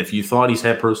 And if you thought he's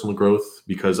had personal growth,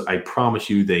 because I promise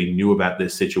you they knew about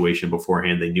this situation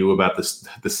beforehand, they knew about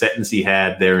the sentence he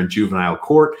had there in juvenile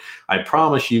court. I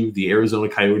promise you the Arizona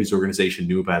Coyotes organization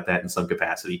knew about that in some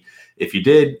capacity. If you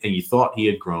did and you thought he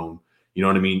had grown, you know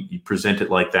what I mean? You present it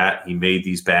like that. He made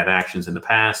these bad actions in the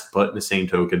past, but in the same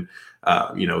token,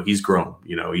 he's grown.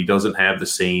 He doesn't have the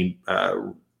same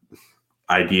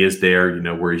ideas there,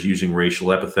 where he's using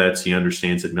racial epithets. He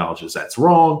understands, acknowledges that's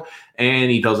wrong. And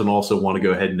he doesn't also want to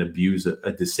go ahead and abuse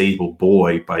a disabled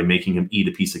boy by making him eat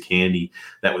a piece of candy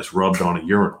that was rubbed on a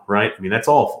urinal, right? I mean, that's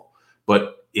awful.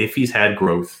 But if he's had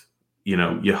growth,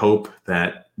 you hope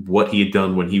that what he had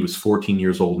done when he was 14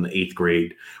 years old in the 8th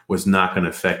grade was not going to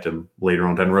affect him later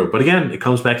on down the road. But again, it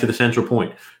comes back to the central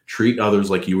point. Treat others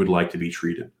like you would like to be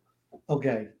treated.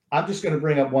 Okay. I'm just going to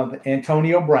bring up one thing.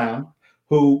 Antonio Brown,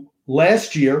 who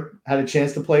last year had a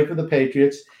chance to play for the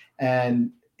Patriots,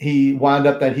 and he wound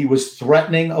up that he was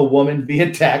threatening a woman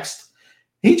via text.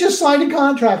 He just signed a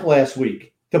contract last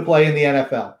week to play in the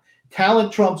NFL.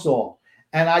 Talent trumps all.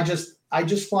 And I just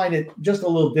find it just a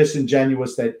little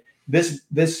disingenuous that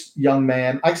this young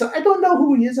man, I don't know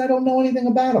who he is. I don't know anything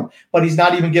about him, but he's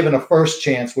not even given a first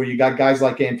chance, where you got guys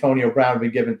like Antonio Brown have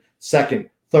been given second,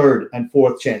 third, and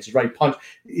fourth chances, right?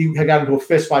 He got into a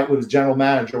fist fight with his general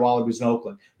manager while he was in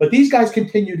Oakland. But these guys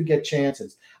continue to get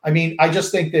chances. I mean, I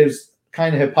just think there's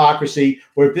kind of hypocrisy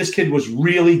where if this kid was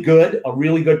really good, a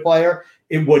really good player,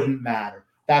 it wouldn't matter.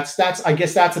 I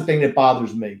guess that's the thing that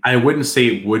bothers me. I wouldn't say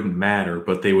it wouldn't matter,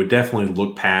 but they would definitely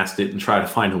look past it and try to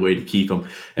find a way to keep him.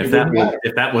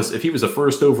 If he was a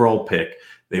first overall pick,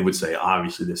 they would say,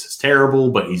 obviously this is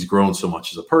terrible, but he's grown so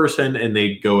much as a person, and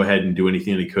they'd go ahead and do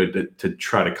anything they could to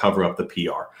try to cover up the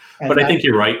PR. But I think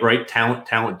you're right?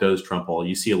 Talent does trump all.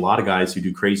 You see a lot of guys who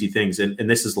do crazy things, and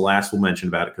this is the last we'll mention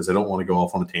about it because I don't want to go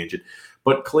off on a tangent.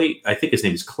 But Clay, I think his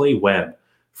name is Clay Webb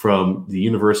from the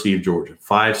University of Georgia,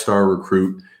 5-star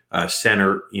recruit,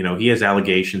 center. You know, he has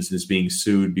allegations and is being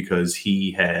sued because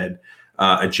he had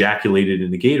ejaculated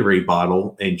in a Gatorade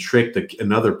bottle and tricked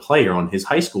another player on his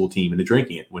high school team into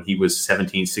drinking it when he was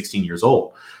 17, 16 years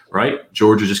old, right?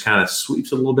 Georgia just kind of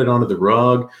sweeps it a little bit under the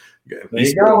rug.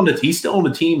 He's still on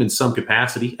the team in some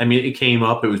capacity. I mean, it came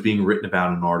up. It was being written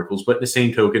about in articles. But in the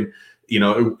same token, you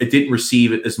know, it didn't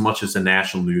receive as much as the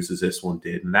national news as this one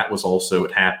did. And that was also,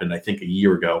 it happened, I think, a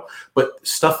year ago. But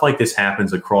stuff like this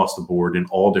happens across the board in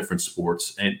all different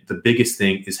sports. And the biggest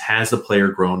thing is, has the player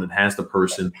grown and has the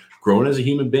person grown as a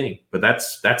human being? But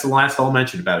that's the last I'll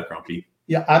mention about it, Grumpy.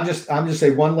 Yeah, I'm just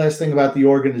saying one last thing about the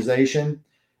organization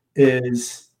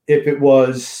is if it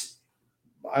was,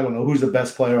 I don't know, who's the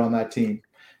best player on that team,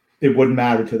 it wouldn't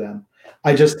matter to them.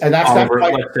 Let's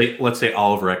say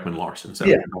Oliver Ekman-Larsson.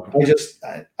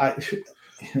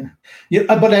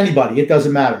 But anybody, it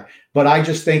doesn't matter. But I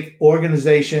just think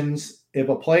organizations, if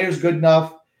a player's good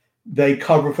enough, they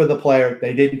cover for the player.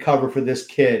 They didn't cover for this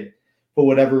kid for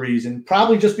whatever reason,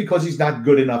 probably just because he's not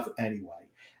good enough anyway.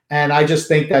 And I just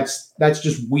think that's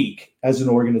just weak as an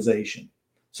organization.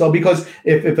 So because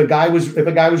if a guy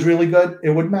was really good,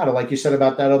 it wouldn't matter. Like you said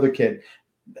about that other kid,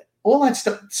 all that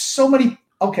stuff. So many.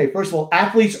 Okay, first of all,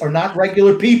 athletes are not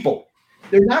regular people.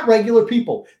 They're not regular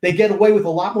people. They get away with a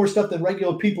lot more stuff than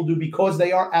regular people do because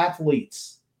they are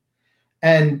athletes.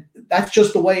 And that's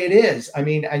just the way it is. I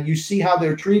mean, and you see how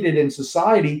they're treated in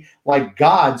society like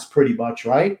gods pretty much,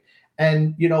 right?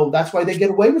 And, you know, that's why they get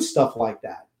away with stuff like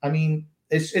that. I mean,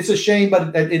 it's a shame,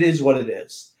 but it is what it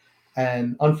is.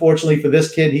 And unfortunately for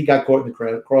this kid, he got caught in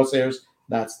the crosshairs.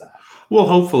 That's that. Well,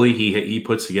 hopefully he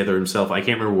puts together himself. I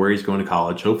can't remember where he's going to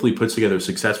college. Hopefully he puts together a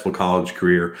successful college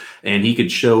career, and he could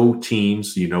show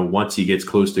teams, you know, once he gets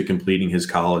close to completing his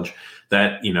college,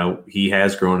 that, you know, he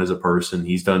has grown as a person.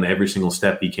 He's done every single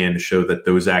step he can to show that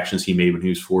those actions he made when he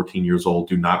was 14 years old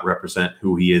do not represent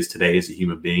who he is today as a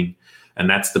human being. And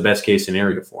that's the best case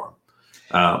scenario for him.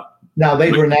 Now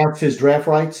they've renounced his draft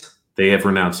rights. They have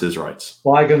renounced his rights.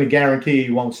 Well, I'm going to guarantee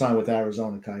he won't sign with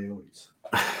Arizona Coyotes.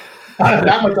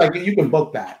 That much, like, you can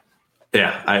book that.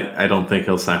 Yeah, I don't think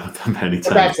he'll sign with them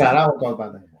anytime. But that's that. I won't talk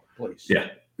about that anymore, please. Yeah,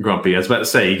 Grumpy. I was about to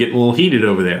say, you get a little heated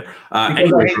over there.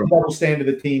 Because I hate the double standard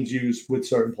the teams use with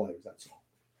certain players. That's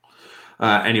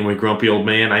all. Anyway, Grumpy old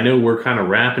man, I know we're kind of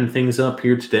wrapping things up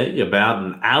here today, about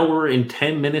an hour and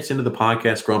 10 minutes into the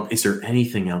podcast. Grump, is there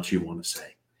anything else you want to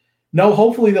say? No,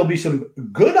 hopefully there'll be some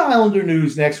good Islander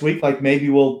news next week. Like maybe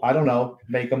we'll, I don't know,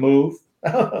 make a move.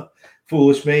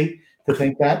 Foolish me to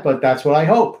think that, but that's what I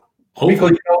hope. Hopefully.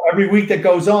 Because, you know, every week that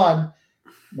goes on,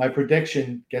 my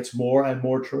prediction gets more and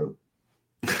more true.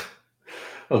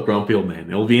 Oh, Grumpy old man.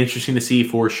 It'll be interesting to see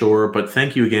for sure. But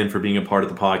thank you again for being a part of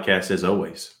the podcast as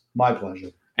always. My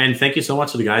pleasure. And thank you so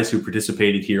much to the guys who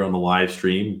participated here on the live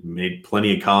stream, made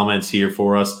plenty of comments here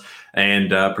for us and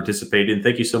participated. And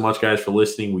thank you so much, guys, for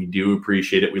listening. We do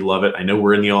appreciate it. We love it. I know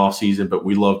we're in the off season, but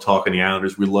we love talking the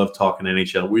Islanders. We love talking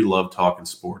NHL. We love talking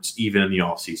sports, even in the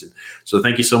off season. So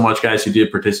thank you so much, guys, who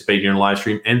did participate here in the live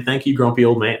stream. And thank you, Grumpy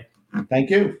old man. Thank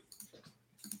you.